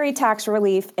temporary tax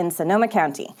relief in Sonoma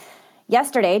County.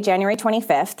 Yesterday, January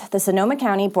 25th, the Sonoma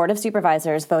County Board of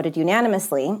Supervisors voted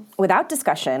unanimously, without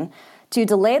discussion, to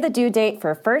delay the due date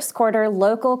for first quarter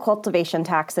local cultivation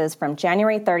taxes from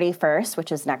January 31st,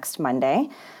 which is next Monday,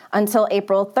 until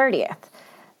April 30th.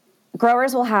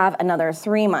 Growers will have another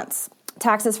 3 months.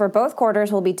 Taxes for both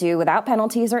quarters will be due without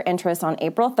penalties or interest on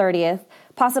April 30th,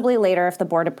 possibly later if the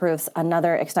board approves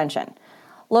another extension.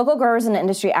 Local growers and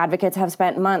industry advocates have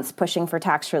spent months pushing for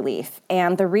tax relief,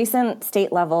 and the recent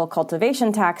state-level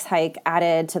cultivation tax hike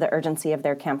added to the urgency of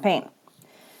their campaign.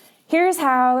 Here's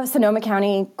how Sonoma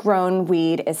County grown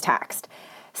weed is taxed.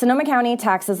 Sonoma County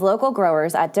taxes local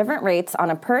growers at different rates on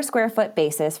a per square foot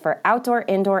basis for outdoor,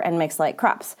 indoor, and mixed light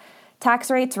crops. Tax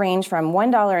rates range from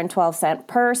 $1.12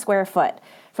 per square foot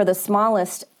for the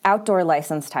smallest outdoor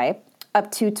license type, up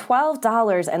to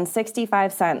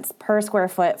 $12.65 per square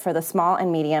foot for the small and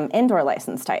medium indoor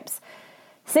license types.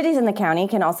 Cities in the county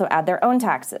can also add their own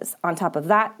taxes. On top of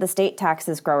that, the state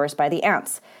taxes growers by the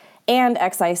ounce, and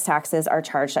excise taxes are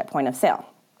charged at point of sale.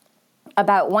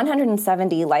 About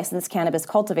 170 licensed cannabis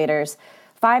cultivators,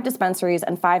 5 dispensaries,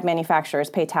 and 5 manufacturers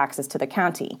pay taxes to the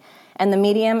county, and the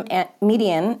median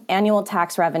annual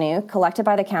tax revenue collected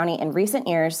by the county in recent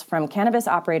years from cannabis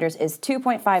operators is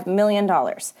 $2.5 million.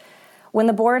 When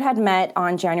the board had met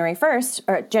on January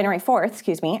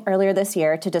 4th, earlier this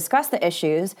year to discuss the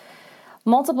issues,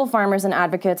 multiple farmers and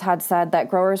advocates had said that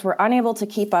growers were unable to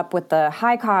keep up with the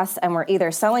high costs and were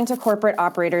either selling to corporate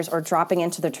operators or dropping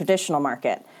into the traditional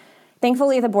market.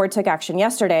 Thankfully, the board took action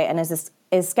yesterday and is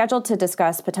scheduled to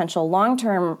discuss potential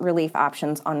long-term relief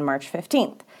options on March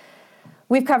 15th.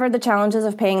 We've covered the challenges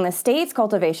of paying the state's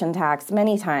cultivation tax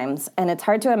many times, and it's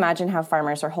hard to imagine how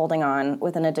farmers are holding on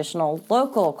with an additional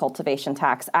local cultivation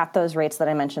tax at those rates that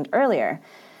I mentioned earlier.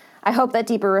 I hope that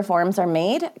deeper reforms are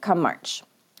made come March.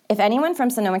 If anyone from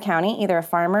Sonoma County, either a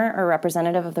farmer or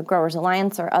representative of the Growers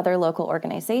Alliance or other local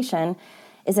organization,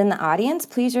 is in the audience,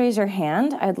 please raise your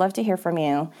hand. I'd love to hear from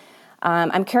you.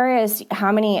 I'm curious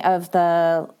how much of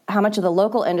the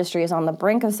local industry is on the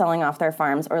brink of selling off their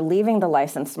farms or leaving the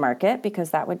licensed market,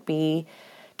 because that would be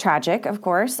tragic, of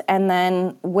course. And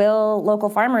then will local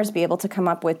farmers be able to come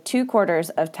up with 2 quarters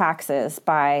of taxes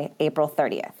by April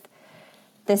 30th?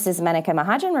 This is Menika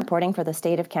Mahajan reporting for the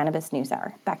State of Cannabis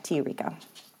NewsHour. Back to you, Rico.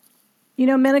 You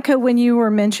know, Menika, when you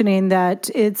were mentioning that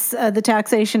it's the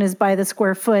taxation is by the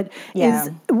square foot,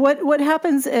 is what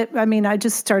happens? I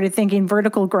just started thinking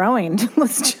vertical growing.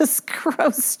 Let's just grow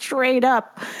straight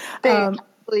up.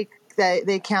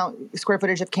 They count square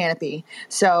footage of canopy,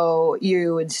 so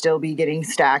you would still be getting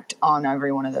stacked on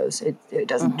every one of those. It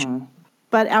doesn't.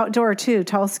 But outdoor too,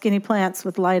 tall, skinny plants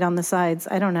with light on the sides.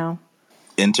 I don't know.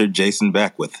 Enter Jason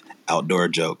Beck with outdoor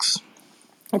jokes.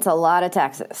 It's a lot of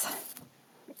taxes.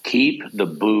 Keep the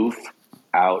booth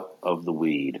out of the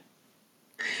weed.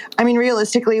 I mean,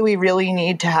 realistically, we really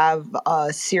need to have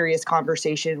a serious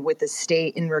conversation with the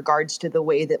state in regards to the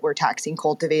way that we're taxing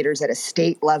cultivators at a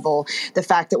state level. The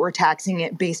fact that we're taxing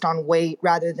it based on weight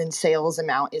rather than sales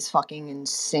amount is fucking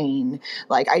insane.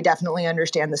 Like, I definitely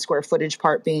understand the square footage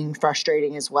part being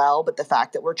frustrating as well, but the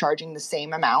fact that we're charging the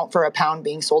same amount for a pound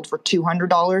being sold for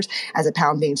 $200 as a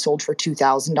pound being sold for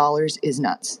 $2,000 is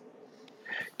nuts.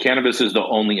 Cannabis is the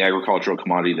only agricultural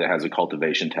commodity that has a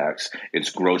cultivation tax. It's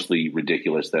grossly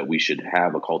ridiculous that we should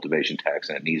have a cultivation tax,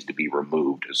 and it needs to be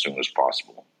removed as soon as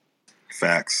possible.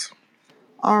 Facts.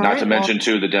 Not to mention,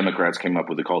 too, the Democrats came up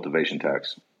with the cultivation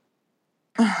tax.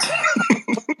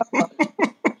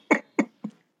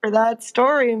 For that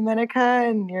story, Menika,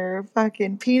 and your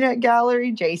fucking peanut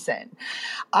gallery, Jason.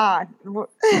 We're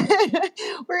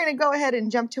going to go ahead and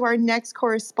jump to our next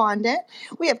correspondent.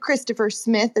 We have Christopher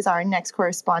Smith as our next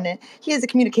correspondent. He is a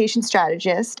communication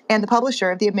strategist and the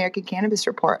publisher of the American Cannabis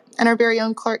Report, and our very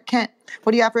own Clark Kent.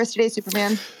 What do you have for us today,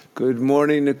 Superman? Good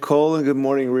morning, Nicole, and good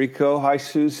morning, Rico. Hi,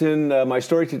 Susan. My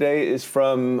story today is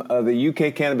from the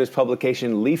UK cannabis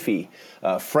publication Leafy.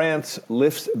 France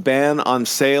lifts ban on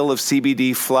sale of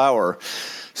CBD flower.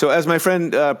 So as my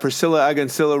friend Priscilla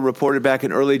Agancilla reported back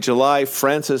in early July,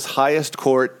 France's highest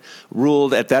court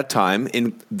ruled at that time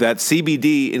that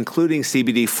CBD, including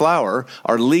CBD flower,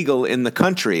 are legal in the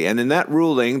country. And in that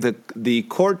ruling, the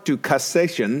Court de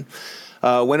Cassation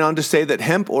went on to say that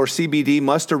hemp or CBD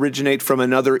must originate from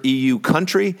another EU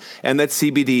country and that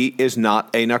CBD is not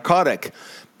a narcotic.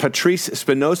 Patrice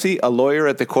Spinosi, a lawyer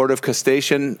at the Court of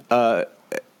Cassation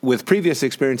with previous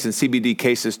experience in CBD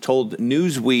cases, told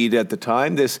Newsweek at the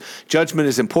time, this judgment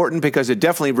is important because it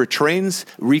definitely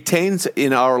retains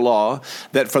in our law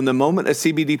that from the moment a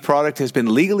CBD product has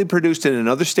been legally produced in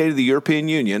another state of the European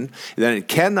Union, then it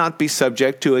cannot be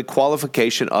subject to a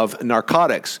qualification of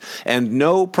narcotics. And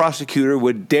no prosecutor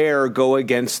would dare go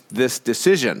against this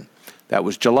decision. That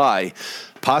was July.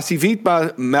 Passi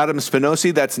vite, Madame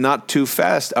Spinosi, that's not too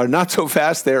fast, or not so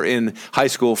fast there in high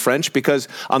school French, because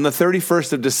on the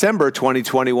 31st of December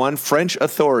 2021, French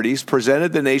authorities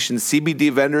presented the nation's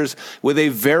CBD vendors with a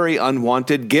very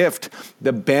unwanted gift,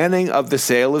 the banning of the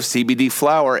sale of CBD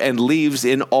flower and leaves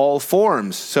in all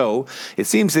forms. So it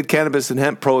seems that cannabis and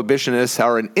hemp prohibitionists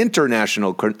are an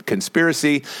international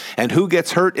conspiracy, and who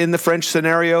gets hurt in the French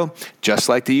scenario? Just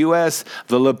like the U.S.,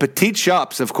 the Le Petit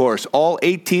shops, of course, all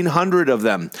 1,800 of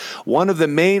them. One of the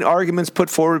main arguments put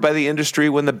forward by the industry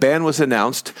when the ban was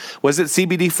announced was that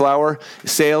CBD flower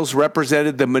sales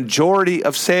represented the majority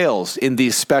of sales in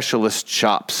these specialist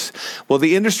shops. Well,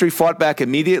 the industry fought back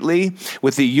immediately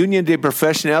with the Union des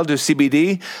Professionnels du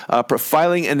CBD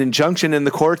filing an injunction in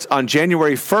the courts on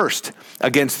January 1st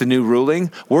against the new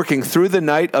ruling, working through the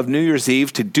night of New Year's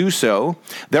Eve to do so.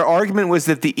 Their argument was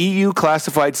that the EU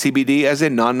classified CBD as a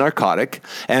non-narcotic,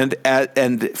 and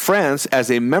France, as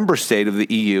a member state of the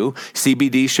EU,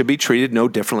 CBD should be treated no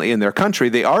differently in their country.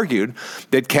 They argued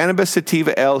that cannabis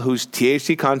sativa L, whose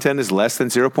THC content is less than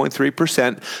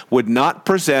 0.3%, would not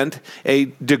present a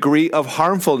degree of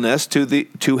harmfulness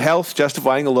to health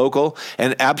justifying a local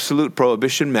and absolute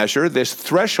prohibition measure. This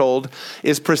threshold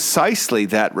is precisely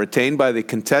that retained by the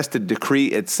contested decree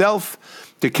itself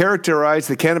to characterize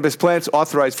the cannabis plants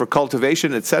authorized for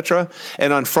cultivation, etc.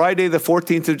 And on Friday, the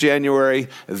 14th of January,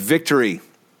 victory.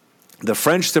 The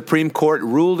French Supreme Court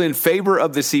ruled in favor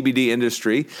of the CBD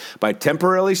industry by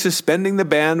temporarily suspending the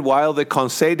ban while the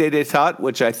Conseil d'État,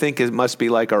 which I think must be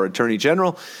like our Attorney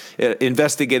General,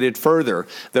 investigated further.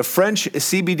 The French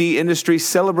CBD industry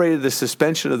celebrated the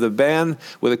suspension of the ban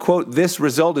with a quote, "This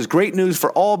result is great news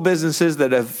for all businesses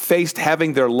that have faced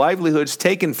having their livelihoods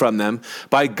taken from them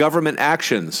by government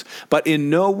actions. But in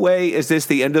no way is this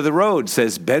the end of the road,"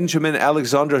 says Benjamin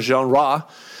Alexandre Jean Roy,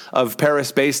 of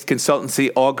Paris-based consultancy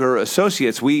Augur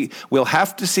Associates. We will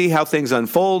have to see how things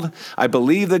unfold. I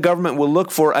believe the government will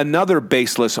look for another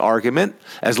baseless argument.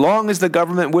 As long as the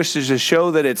government wishes to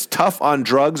show that it's tough on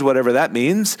drugs, whatever that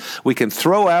means, we can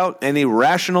throw out any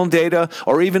rational data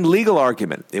or even legal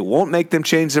argument. It won't make them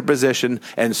change their position,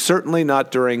 and certainly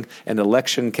not during an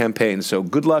election campaign. So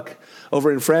good luck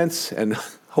over in France, and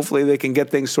hopefully they can get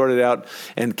things sorted out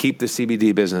and keep the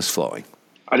CBD business flowing.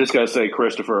 I just got to say,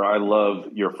 Christopher, I love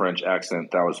your French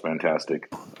accent. That was fantastic.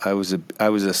 I was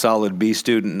a solid B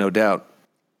student, no doubt.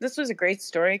 This was a great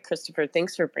story, Christopher.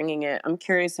 Thanks for bringing it. I'm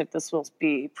curious if this will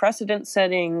be precedent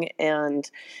setting and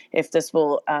if this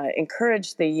will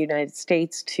encourage the United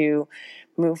States to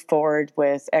move forward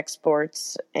with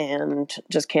exports and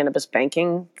just cannabis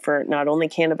banking for not only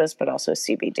cannabis, but also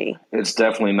CBD. It's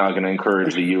definitely not going to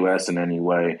encourage the U.S. in any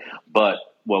way. But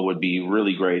what would be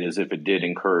really great is if it did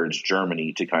encourage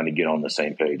Germany to kind of get on the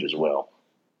same page as well.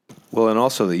 Well, and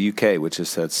also the UK, which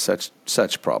has had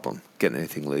such problem getting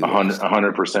anything legal.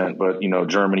 100%. But,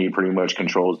 Germany pretty much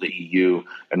controls the EU.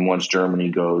 And once Germany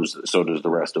goes, so does the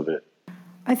rest of it.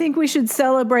 I think we should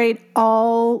celebrate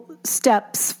all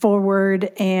steps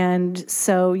forward. And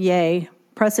so, yay,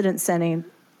 precedent setting.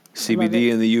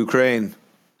 CBD in the Ukraine.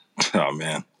 Oh,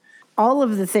 man. All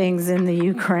of the things in the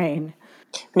Ukraine.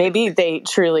 Maybe they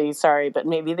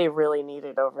maybe they really need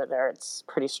it over there. It's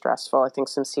pretty stressful. I think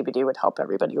some CBD would help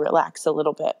everybody relax a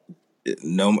little bit.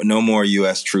 No more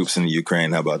U.S. troops in the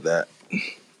Ukraine. How about that?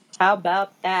 How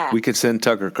about that? We could send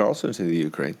Tucker Carlson to the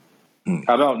Ukraine.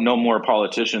 How about no more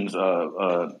politicians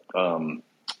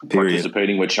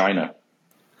participating with China?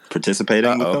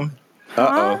 Participating with them?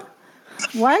 Uh-oh.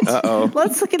 What? Uh-oh.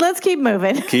 Let's keep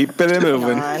moving. Keep it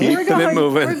moving.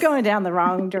 We're going down the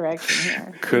wrong direction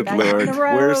here. Good Lord.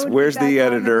 Where's the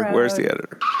editor? Where's the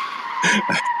editor?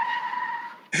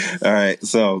 All right.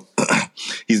 So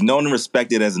he's known and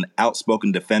respected as an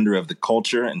outspoken defender of the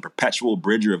culture and perpetual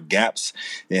bridger of gaps.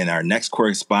 And our next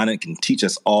correspondent can teach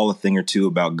us all a thing or two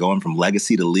about going from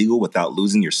legacy to legal without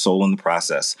losing your soul in the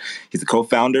process. He's the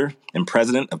co-founder and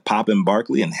president of Pop &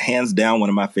 Barkley and hands down one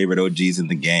of my favorite OGs in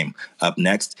the game. Up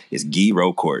next is Guy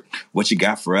Rocourt. What you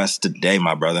got for us today,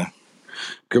 my brother?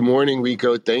 Good morning,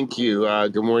 Rico. Thank you.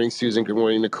 Good morning, Susan. Good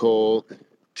morning, Nicole.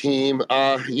 Team.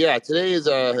 Today is,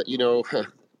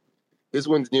 this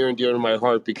one's near and dear to my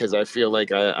heart because I feel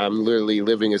like I'm literally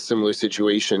living a similar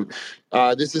situation.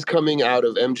 This is coming out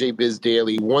of MJ Biz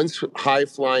Daily. Once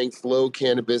high-flying Flow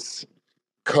Cannabis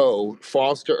Co.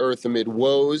 falls to earth amid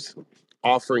woes,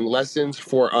 offering lessons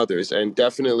for others. And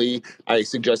definitely, I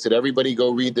suggest that everybody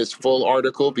go read this full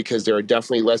article because there are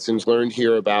definitely lessons learned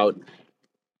here about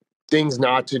things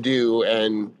not to do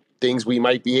and things we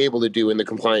might be able to do in the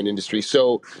compliant industry.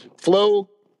 So Flow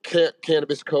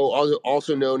Cannabis Co.,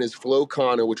 also known as Flow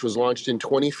Kana, which was launched in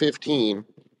 2015,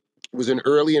 was an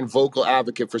early and vocal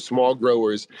advocate for small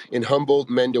growers in Humboldt,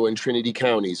 Mendo, and Trinity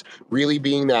counties, really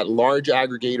being that large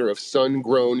aggregator of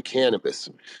sun-grown cannabis.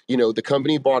 The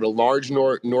company bought a large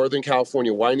Northern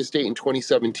California wine estate in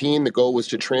 2017. The goal was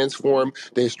to transform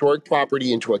the historic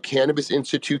property into a cannabis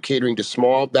institute catering to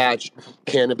small batch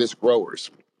cannabis growers.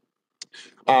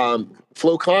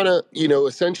 Flowcana,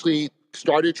 essentially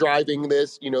started driving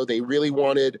this. They really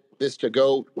wanted this to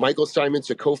go. Michael Simon's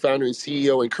a co-founder and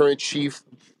CEO and current chief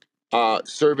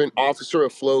servant officer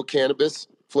of Flow Cannabis,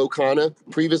 Flowcana,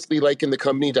 previously likened the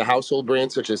company to household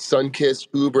brands such as Sunkist,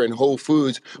 Uber, and Whole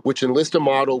Foods, which enlist a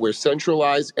model where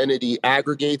centralized entity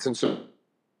aggregates and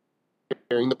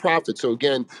sharing the profit. So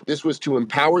again, this was to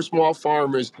empower small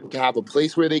farmers to have a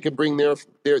place where they could bring their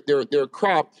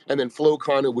crop, and then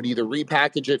Flowcana would either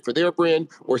repackage it for their brand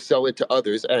or sell it to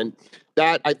others. And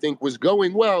that, I think, was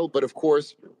going well. But of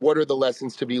course, what are the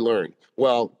lessons to be learned?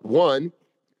 Well, one,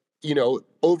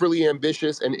 overly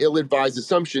ambitious and ill-advised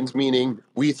assumptions, meaning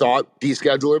we thought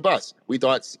deschedule or bust. We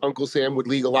thought Uncle Sam would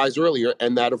legalize earlier,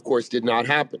 and that, of course, did not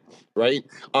happen, right?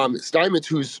 Steinmetz,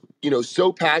 who's,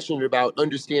 so passionate about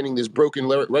understanding this broken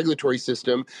regulatory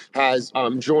system, has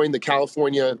joined the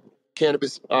California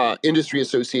Cannabis Industry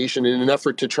Association in an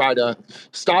effort to try to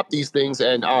stop these things.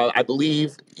 And I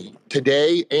believe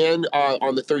today and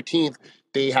on the 13th,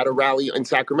 they had a rally in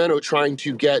Sacramento trying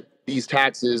to get these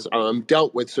taxes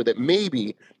dealt with so that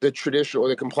maybe the traditional or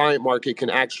the compliant market can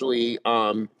actually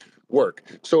work.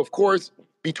 So, of course,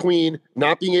 between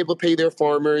not being able to pay their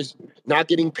farmers, not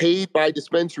getting paid by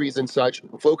dispensaries and such,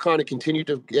 Flowcana continued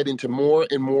to get into more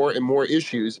and more and more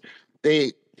issues.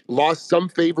 They lost some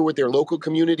favor with their local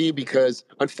community because,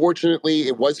 unfortunately,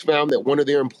 it was found that one of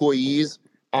their employees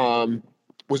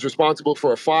was responsible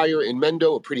for a fire in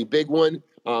Mendo, a pretty big one.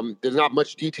 There's not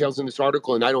much details in this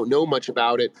article, and I don't know much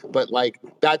about it, but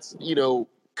that's,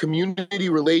 community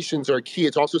relations are key.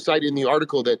 It's also cited in the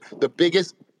article that the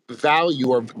biggest value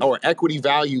or equity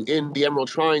value in the Emerald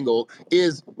Triangle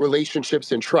is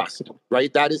relationships and trust,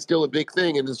 right? That is still a big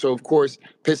thing. And so, of course,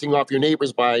 pissing off your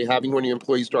neighbors by having one of your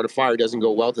employees start a fire doesn't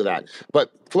go well to that.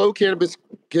 But Flow Cannabis'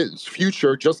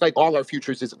 future, just like all our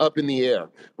futures, is up in the air,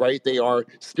 right? They are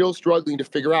still struggling to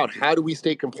figure out, how do we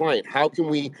stay compliant? How can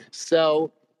we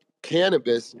sell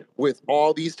cannabis with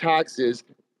all these taxes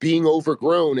being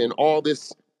overgrown and all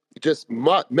this just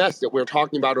mess that we're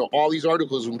talking about, or all these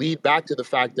articles lead back to the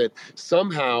fact that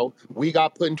somehow we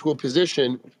got put into a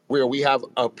position where we have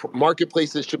a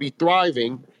marketplace that should be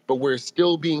thriving, but we're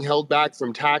still being held back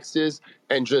from taxes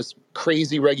and just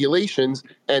crazy regulations.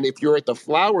 And if you're at the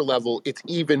flower level, it's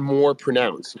even more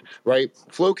pronounced, right?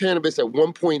 Flow Cannabis at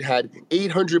one point had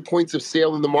 800 points of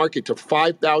sale in the market to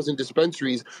 5,000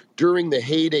 dispensaries during the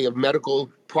heyday of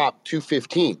Medical Prop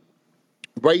 215.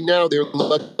 Right now, they're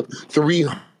left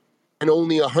 300. And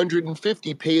only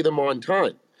 150 pay them on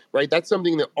time, right? That's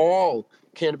something that all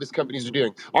cannabis companies are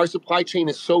doing. Our supply chain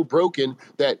is so broken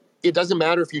that it doesn't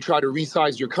matter if you try to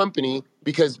resize your company,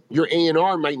 because your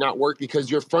A&R might not work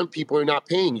because your front people are not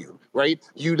paying you, right?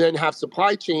 You then have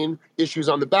supply chain issues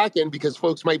on the back end because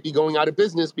folks might be going out of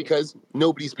business because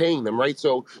nobody's paying them, right?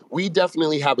 So we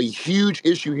definitely have a huge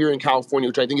issue here in California,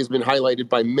 which I think has been highlighted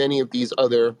by many of these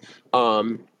other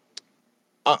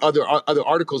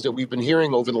articles that we've been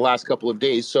hearing over the last couple of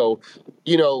days. So,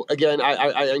 again,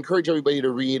 I encourage everybody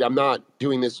to read. I'm not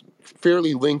doing this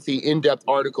fairly lengthy, in-depth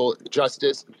article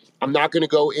justice. I'm not going to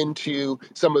go into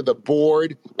some of the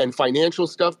board and financial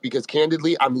stuff because,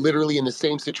 candidly, I'm literally in the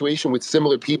same situation with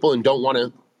similar people and don't want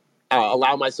to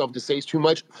allow myself to say too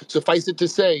much. Suffice it to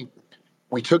say,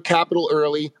 we took capital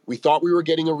early. We thought we were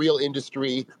getting a real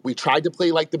industry. We tried to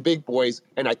play like the big boys,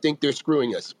 and I think they're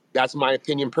screwing us. That's my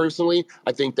opinion personally.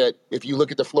 I think that if you look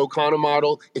at the Flowcana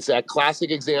model, it's that classic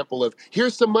example of,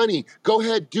 here's some money, go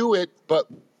ahead, do it, but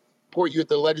support you at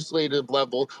the legislative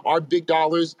level. Our big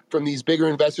dollars from these bigger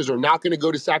investors are not going to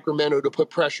go to Sacramento to put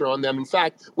pressure on them. In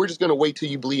fact, we're just going to wait till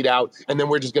you bleed out, and then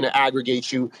we're just going to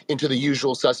aggregate you into the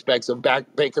usual suspects of Bank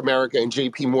of America and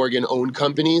JP Morgan owned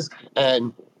companies.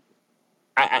 And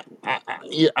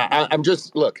I'm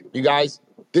just, look, you guys,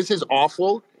 this is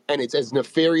awful, and it's as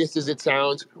nefarious as it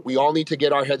sounds. We all need to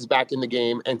get our heads back in the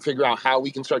game and figure out how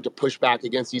we can start to push back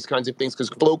against these kinds of things, because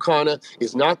Flowcana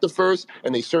is not the first,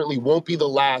 and they certainly won't be the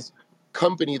last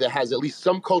company that has at least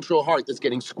some cultural heart that's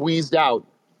getting squeezed out,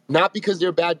 not because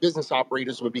they're bad business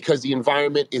operators, but because the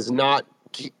environment is not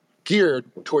geared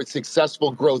towards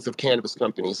successful growth of cannabis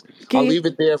companies. I'll leave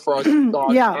it there for our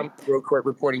thoughts. Yeah. I'm Road Court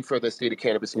reporting for the State of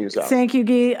Cannabis News Hour. Thank you,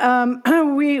 Guy.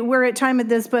 We're at time at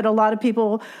this, but a lot of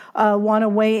people want to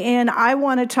weigh in. I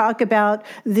want to talk about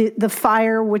the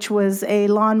fire, which was a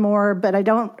lawnmower, but I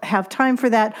don't have time for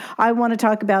that. I want to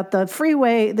talk about the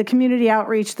freeway, the community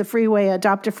outreach, the freeway,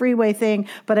 adopt a freeway thing,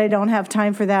 but I don't have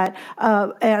time for that.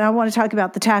 And I want to talk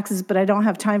about the taxes, but I don't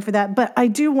have time for that. But I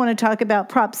do want to talk about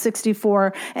Prop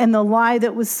 64 and the lie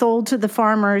that was sold to the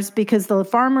farmers, because the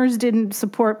farmers didn't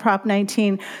support Prop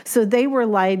 19, so they were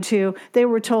lied to. They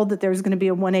were told that there was going to be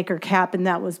a 1 acre cap, and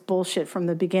that was bullshit from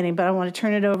the beginning. But I want to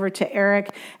turn it over to Eric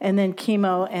and then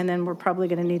Chemo, and then we're probably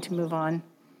going to need to move on.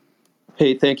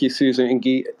 Hey, thank you, Susan. And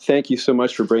Guy, thank you so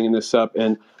much for bringing this up.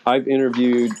 And I've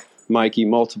interviewed Mikey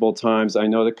multiple times. I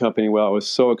know the company well. I was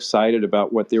so excited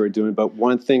about what they were doing. But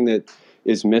one thing that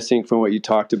is missing from what you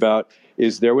talked about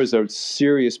is there was a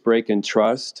serious break in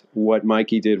trust, what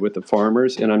Mikey did with the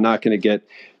farmers. And I'm not going to get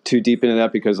too deep into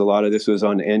that because a lot of this was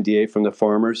on NDA from the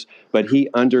farmers. But he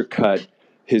undercut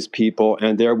his people,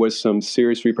 and there was some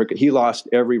serious repercussions. He lost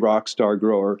every rock star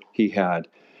grower he had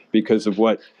because of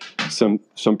what some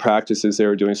practices they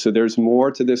were doing. So there's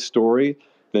more to this story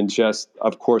than just,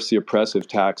 of course, the oppressive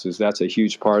taxes. That's a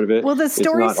huge part of it. Well, the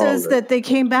story says that they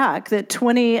came back, that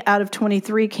 20 out of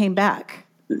 23 came back.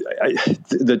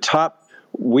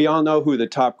 We all know who the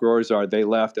top growers are. They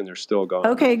left and they're still going.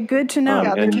 Okay, good to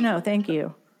know. Good to know. Thank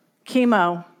you.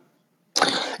 Chemo.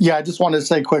 Yeah, I just wanted to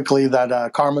say quickly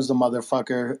that Karma's a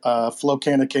motherfucker.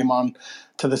 Flowcana came on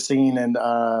to the scene and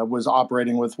was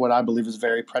operating with what I believe is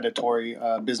very predatory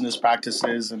business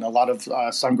practices, and a lot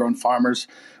of sun-grown farmers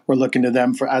were looking to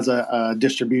them as a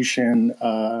distribution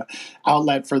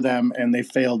outlet for them, and they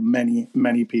failed many,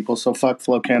 many people. So fuck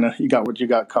Flowcana. You got what you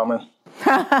got coming.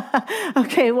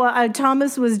 Okay, well,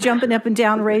 Thomas was jumping up and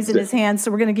down, raising his hand, so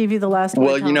we're going to give you the last one.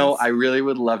 Well, I really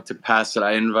would love to pass it.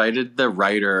 I invited the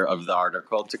writer of the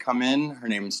article to come in. Her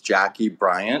name is Jackie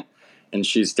Bryant, and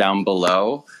she's down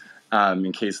below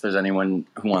in case there's anyone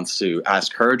who wants to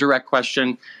ask her a direct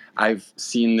question. I've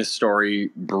seen this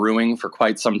story brewing for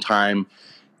quite some time.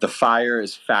 The fire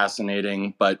is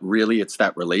fascinating, but really it's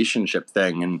that relationship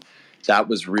thing. And that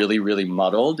was really, really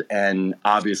muddled. And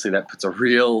obviously that puts a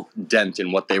real dent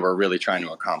in what they were really trying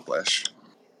to accomplish.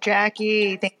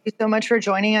 Jackie, thank you so much for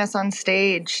joining us on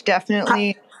stage.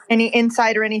 Definitely any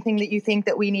insight or anything that you think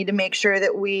that we need to make sure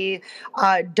that we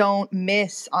don't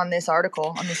miss on this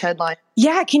article, on this headline.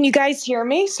 Yeah, can you guys hear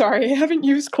me? Sorry, I haven't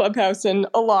used Clubhouse in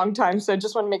a long time, so I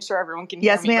just want to make sure everyone can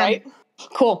hear Yes, me, ma'am. right?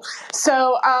 Cool.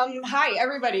 So, hi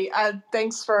everybody.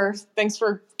 Thanks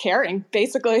for caring.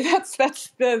 Basically, that's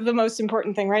the most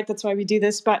important thing, right? That's why we do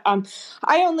this. But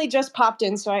I only just popped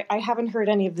in, so I haven't heard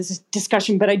any of this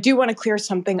discussion. But I do want to clear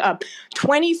something up.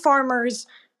 20 farmers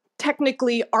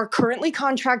technically are currently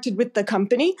contracted with the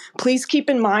company. Please keep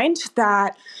in mind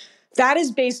that that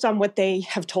is based on what they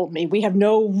have told me. We have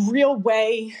no real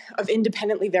way of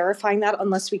independently verifying that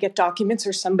unless we get documents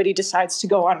or somebody decides to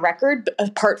go on record.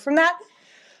 Apart from that,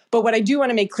 but what I do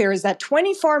want to make clear is that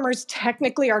 20 farmers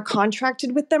technically are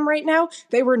contracted with them right now.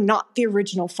 They were not the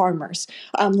original farmers.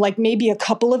 Like maybe a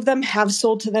couple of them have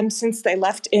sold to them since they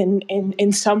left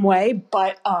in some way,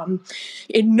 but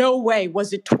in no way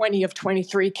was it 20 of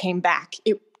 23 came back.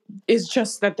 It is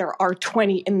just that there are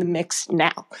 20 in the mix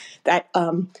now, that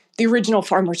the original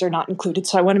farmers are not included.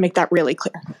 So I want to make that really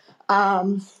clear. I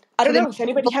don't know if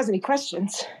anybody has any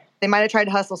questions. They might have tried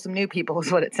to hustle some new people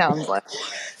is what it sounds like.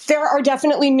 There are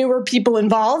definitely newer people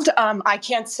involved. I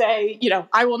can't say,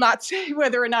 I will not say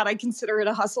whether or not I consider it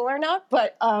a hustle or not,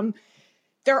 but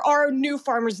there are new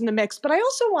farmers in the mix. But I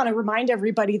also want to remind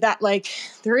everybody that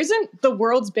there isn't the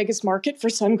world's biggest market for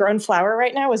sun-grown flower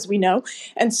right now, as we know.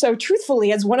 And so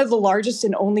truthfully, as one of the largest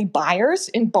and only buyers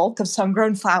in bulk of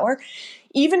sun-grown flower,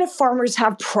 even if farmers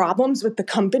have problems with the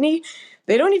company,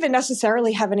 they don't even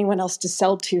necessarily have anyone else to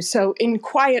sell to. So in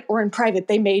quiet or in private,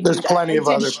 they may do that. There's plenty of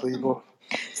other people.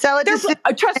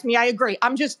 Trust me, I agree.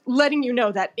 I'm just letting you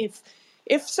know that if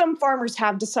some farmers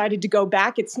have decided to go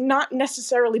back, it's not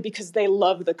necessarily because they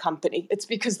love the company. It's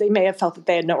because they may have felt that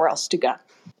they had nowhere else to go.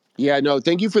 Yeah, no,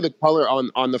 thank you for the color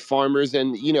on the farmers.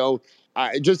 And,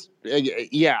 I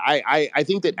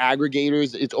think that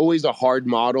aggregators, it's always a hard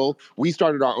model. We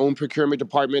started our own procurement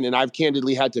department, and I've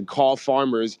candidly had to call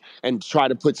farmers and try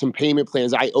to put some payment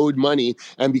plans. I owed money,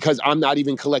 and because I'm not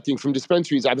even collecting from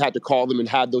dispensaries, I've had to call them and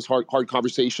have those hard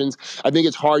conversations. I think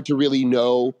it's hard to really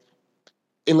know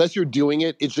unless you're doing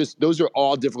it. It's just, those are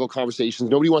all difficult conversations.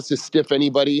 Nobody wants to stiff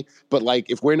anybody, but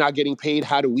if we're not getting paid,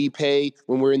 how do we pay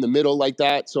when we're in the middle like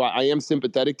that? So I am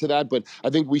sympathetic to that, but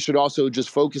I think we should also just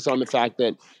focus on the fact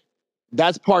that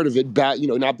that's part of it,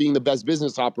 not being the best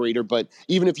business operator. But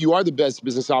even if you are the best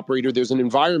business operator, there's an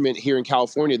environment here in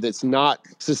California that's not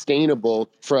sustainable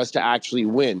for us to actually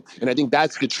win. And I think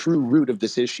that's the true root of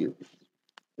this issue.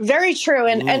 Very true.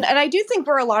 And I do think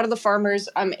for a lot of the farmers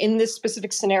in this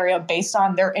specific scenario, based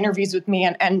on their interviews with me,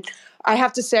 and I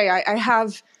have to say, I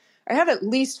have at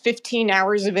least 15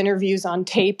 hours of interviews on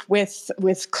tape with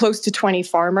close to 20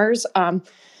 farmers, from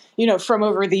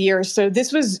over the years. So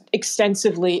this was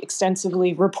extensively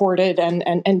reported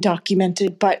and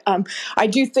documented. But I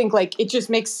do think it just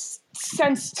makes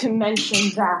sense to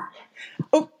mention that.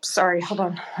 Oh, sorry. Hold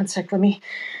on 1 sec. Let me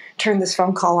turn this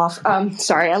phone call off.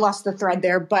 Sorry, I lost the thread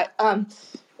there, but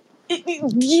there's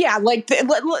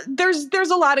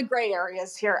a lot of gray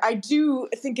areas here. I do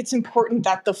think it's important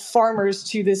that the farmers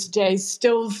to this day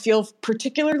still feel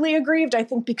particularly aggrieved. I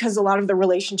think because a lot of the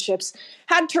relationships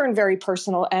had turned very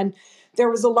personal, and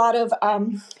there was a lot of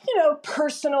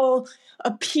personal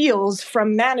appeals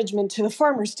from management to the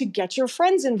farmers to get your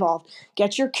friends involved,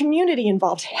 get your community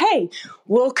involved. Hey,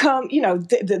 we'll come.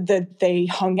 They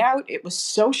hung out. It was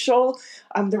social.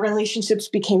 The relationships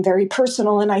became very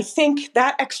personal, and I think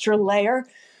that extra layer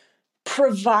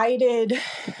provided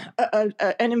an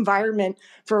environment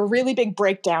for a really big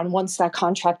breakdown once that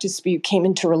contract dispute came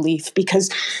into relief, because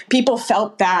people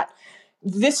felt that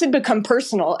this had become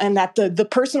personal, and that the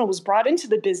personal was brought into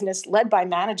the business led by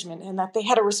management, and that they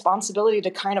had a responsibility to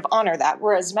kind of honor that.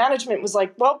 Whereas management was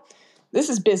like, well, this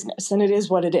is business and it is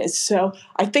what it is. So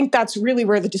I think that's really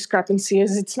where the discrepancy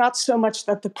is. It's not so much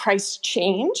that the price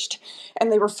changed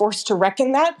and they were forced to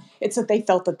reckon that. It's that they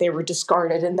felt that they were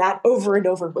discarded. And that over and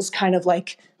over was kind of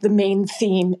the main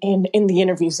theme in the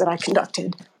interviews that I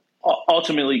conducted.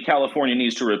 Ultimately, California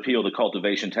needs to repeal the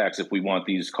cultivation tax if we want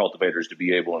these cultivators to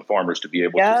be able and farmers to be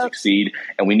able to succeed.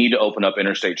 And we need to open up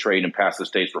interstate trade and pass the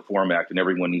States Reform Act, and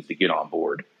everyone needs to get on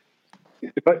board.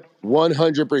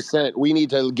 100%. We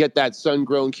need to get that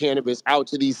sun-grown cannabis out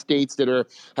to these states that are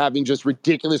having just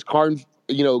ridiculous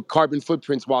carbon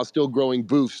footprints while still growing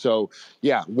booth. So,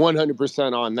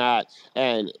 100% on that.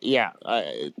 And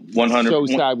 100. So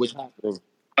sad what's happening.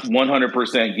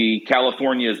 100% Guy.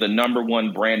 California is the number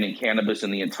one brand in cannabis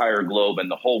in the entire globe,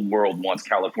 and the whole world wants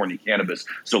California cannabis.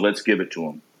 So let's give it to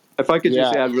them. If I could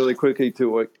just add really quickly to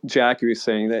what Jackie was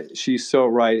saying, that she's so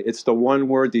right. It's the one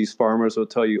word these farmers will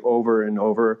tell you over and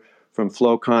over from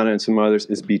Flo Kana and some others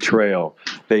is betrayal.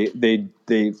 They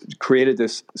created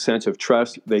this sense of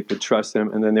trust. They could trust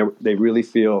them, and then they really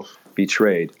feel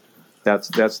betrayed. That's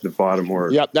the bottom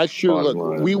word. Yep, that's true. Look,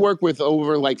 line. we work with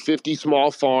over like 50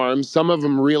 small farms, some of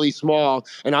them really small,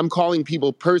 and I'm calling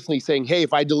people personally saying, hey,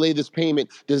 if I delay this payment,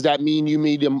 does that mean you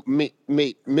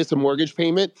miss a mortgage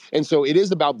payment? And so it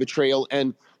is about betrayal.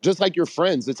 And just like your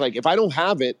friends, it's like, if I don't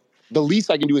have it, the least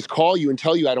I can do is call you and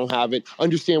tell you I don't have it,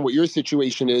 understand what your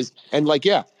situation is. And like,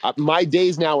 my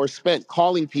days now are spent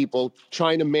calling people,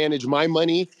 trying to manage my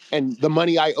money and the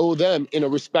money I owe them in a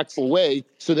respectful way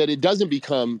so that it doesn't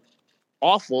become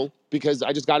awful, because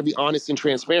I just got to be honest and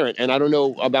transparent. And I don't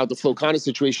know about the Flo Kana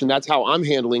situation. That's how I'm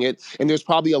handling it. And there's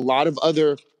probably a lot of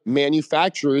other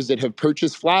manufacturers that have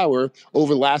purchased flower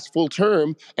over last full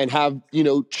term and have,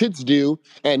 chits due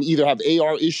and either have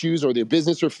AR issues or their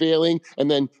business are failing. And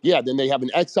then they have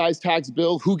an excise tax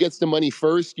bill. Who gets the money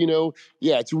first?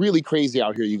 It's really crazy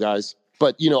out here, you guys.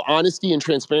 But, honesty and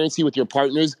transparency with your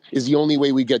partners is the only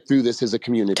way we get through this as a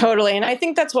community. Totally. And I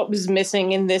think that's what was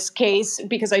missing in this case,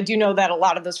 because I do know that a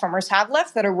lot of those farmers have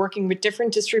left that are working with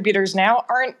different distributors now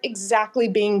aren't exactly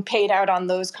being paid out on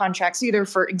those contracts either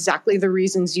for exactly the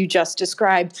reasons you just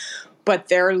described, but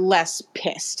they're less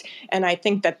pissed. And I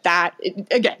think that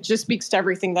again, just speaks to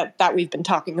everything that we've been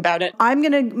talking about. It. I'm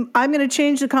gonna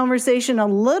change the conversation a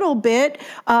little bit.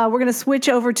 We're gonna switch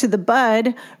over to the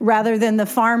bud rather than the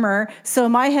farmer. So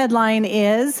my headline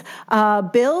is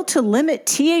bill to limit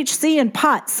THC in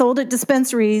pot sold at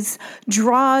dispensaries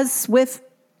draws swift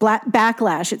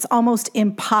backlash. It's almost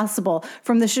impossible.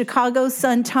 From the Chicago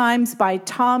Sun-Times by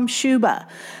Tom Schuba.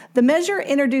 The measure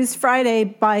introduced Friday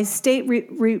by State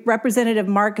Representative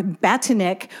Mark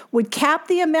Batinick would cap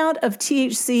the amount of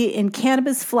THC in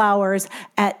cannabis flowers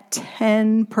at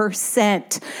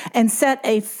 10% and set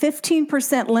a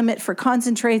 15% limit for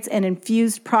concentrates and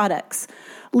infused products.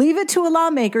 Leave it to a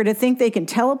lawmaker to think they can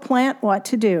tell a plant what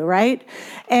to do, right?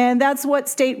 And that's what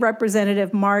State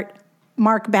Representative Mark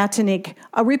Batinick,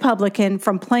 a Republican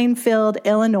from Plainfield,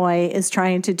 Illinois, is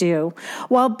trying to do.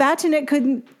 While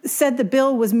Batinick said the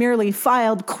bill was merely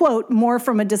filed, quote, more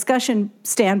from a discussion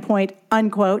standpoint,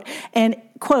 unquote, and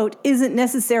quote, isn't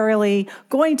necessarily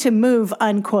going to move,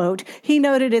 unquote. He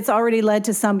noted it's already led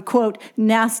to some, quote,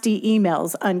 nasty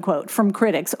emails, unquote, from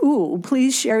critics. Ooh,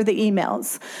 please share the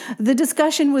emails. The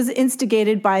discussion was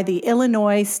instigated by the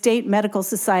Illinois State Medical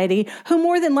Society, who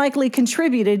more than likely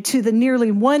contributed to the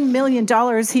nearly $1 million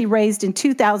he raised in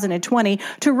 2020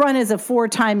 to run as a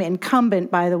four-time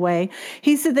incumbent, by the way.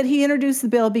 He said that he introduced the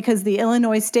bill because the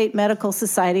Illinois State Medical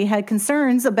Society had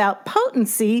concerns about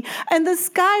potency and the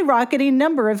skyrocketing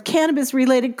number of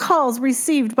cannabis-related calls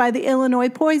received by the Illinois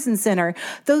Poison Center.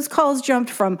 Those calls jumped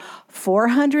from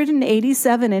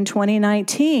 487 in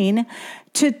 2019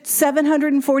 to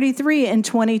 743 in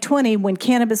 2020 when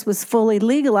cannabis was fully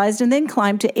legalized, and then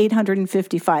climbed to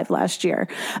 855 last year.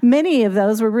 Many of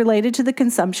those were related to the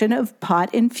consumption of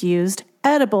pot-infused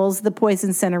edibles, the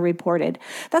Poison Center reported.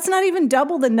 That's not even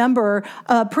double the number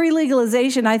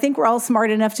pre-legalization. I think we're all smart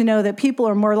enough to know that people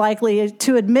are more likely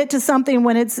to admit to something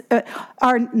when it's,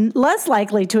 are less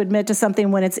likely to admit to something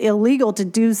when it's illegal to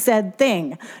do said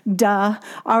thing. Duh.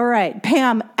 All right.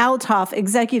 Pam Althoff,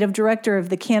 Executive Director of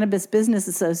the Cannabis Business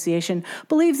Association,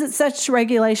 believes that such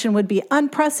regulation would be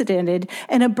unprecedented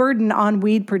and a burden on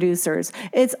weed producers.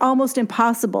 It's almost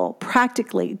impossible,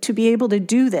 practically, to be able to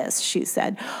do this, she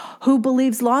said. Who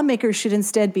believes lawmakers should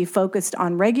instead be focused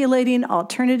on regulating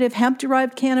alternative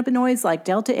hemp-derived cannabinoids like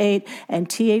Delta-8 and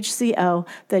THCO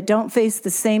that don't face the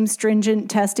same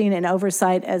stringent testing and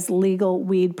oversight as legal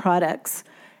weed products.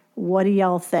 What do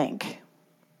y'all think?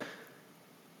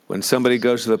 When somebody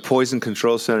goes to the Poison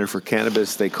Control Center for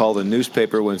cannabis, they call the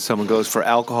newspaper. When someone goes for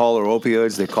alcohol or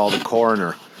opioids, they call the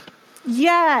coroner.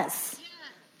 Yes.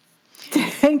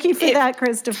 Thank you for that,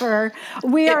 Christopher.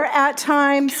 We are at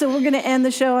time, so we're going to end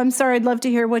the show. I'm sorry. I'd love to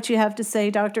hear what you have to say,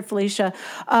 Dr. Felicia.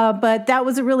 But that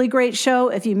was a really great show.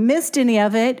 If you missed any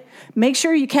of it, make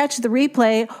sure you catch the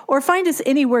replay or find us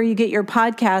anywhere you get your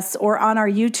podcasts or on our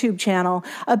YouTube channel.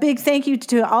 A big thank you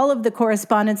to all of the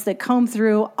correspondents that comb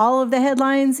through all of the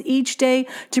headlines each day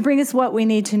to bring us what we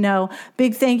need to know.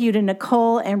 Big thank you to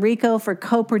Nicole and Rico for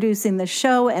co-producing the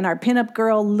show, and our pinup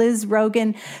girl, Liz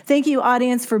Rogan. Thank you,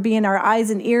 audience, for being our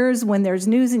eyes and ears when there's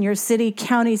news in your city,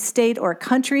 county, state, or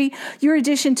country. Your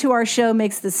addition to our show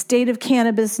makes the State of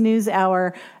Cannabis News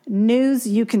Hour news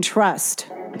you can trust.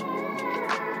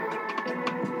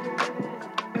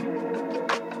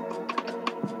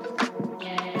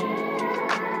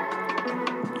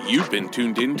 You've been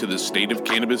tuned in to the State of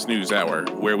Cannabis News Hour,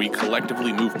 where we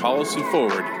collectively move policy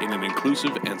forward in an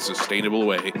inclusive and sustainable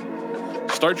way.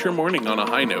 Start your morning on a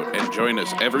high note and join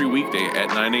us every weekday at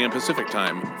 9 a.m. Pacific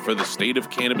Time for the State of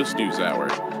Cannabis News Hour,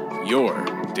 your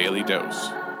daily dose.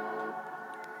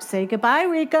 Say goodbye,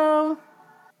 Rico.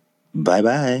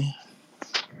 Bye-bye.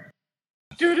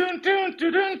 Dun, dun, dun,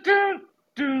 dun, dun,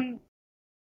 dun.